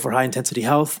Mike Mutzel for High Intensity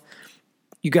Health.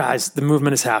 You guys, the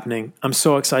movement is happening. I'm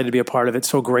so excited to be a part of it,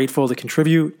 so grateful to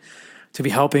contribute, to be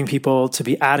helping people, to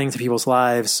be adding to people's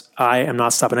lives. I am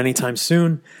not stopping anytime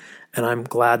soon, and I'm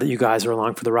glad that you guys are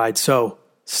along for the ride. So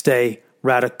stay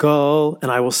radical,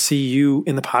 and I will see you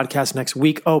in the podcast next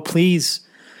week. Oh, please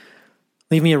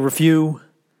leave me a review.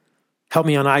 Help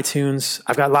me on iTunes.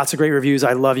 I've got lots of great reviews.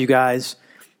 I love you guys.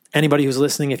 Anybody who's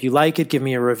listening, if you like it, give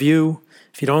me a review.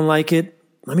 If you don't like it,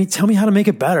 tell me how to make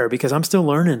it better, because I'm still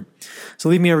learning. So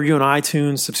leave me a review on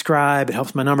iTunes, subscribe. It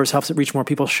helps my numbers, helps it reach more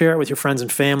people. Share it with your friends and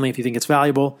family if you think it's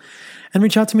valuable. And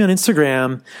reach out to me on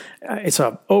Instagram. It's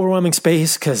an overwhelming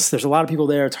space because there's a lot of people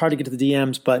there. It's hard to get to the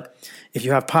DMs, but if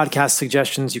you have podcast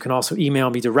suggestions, you can also email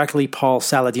me directly,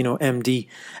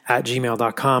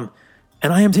 paulsaladinomd@gmail.com.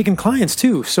 And I am taking clients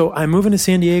too. So I'm moving to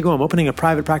San Diego. I'm opening a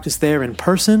private practice there in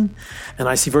person, and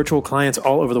I see virtual clients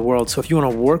all over the world. So if you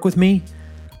want to work with me,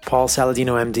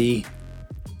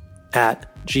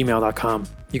 paulsaladinomd@gmail.com.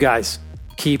 You guys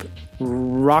keep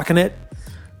rocking it.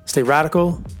 Stay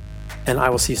radical, and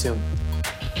I will see you soon.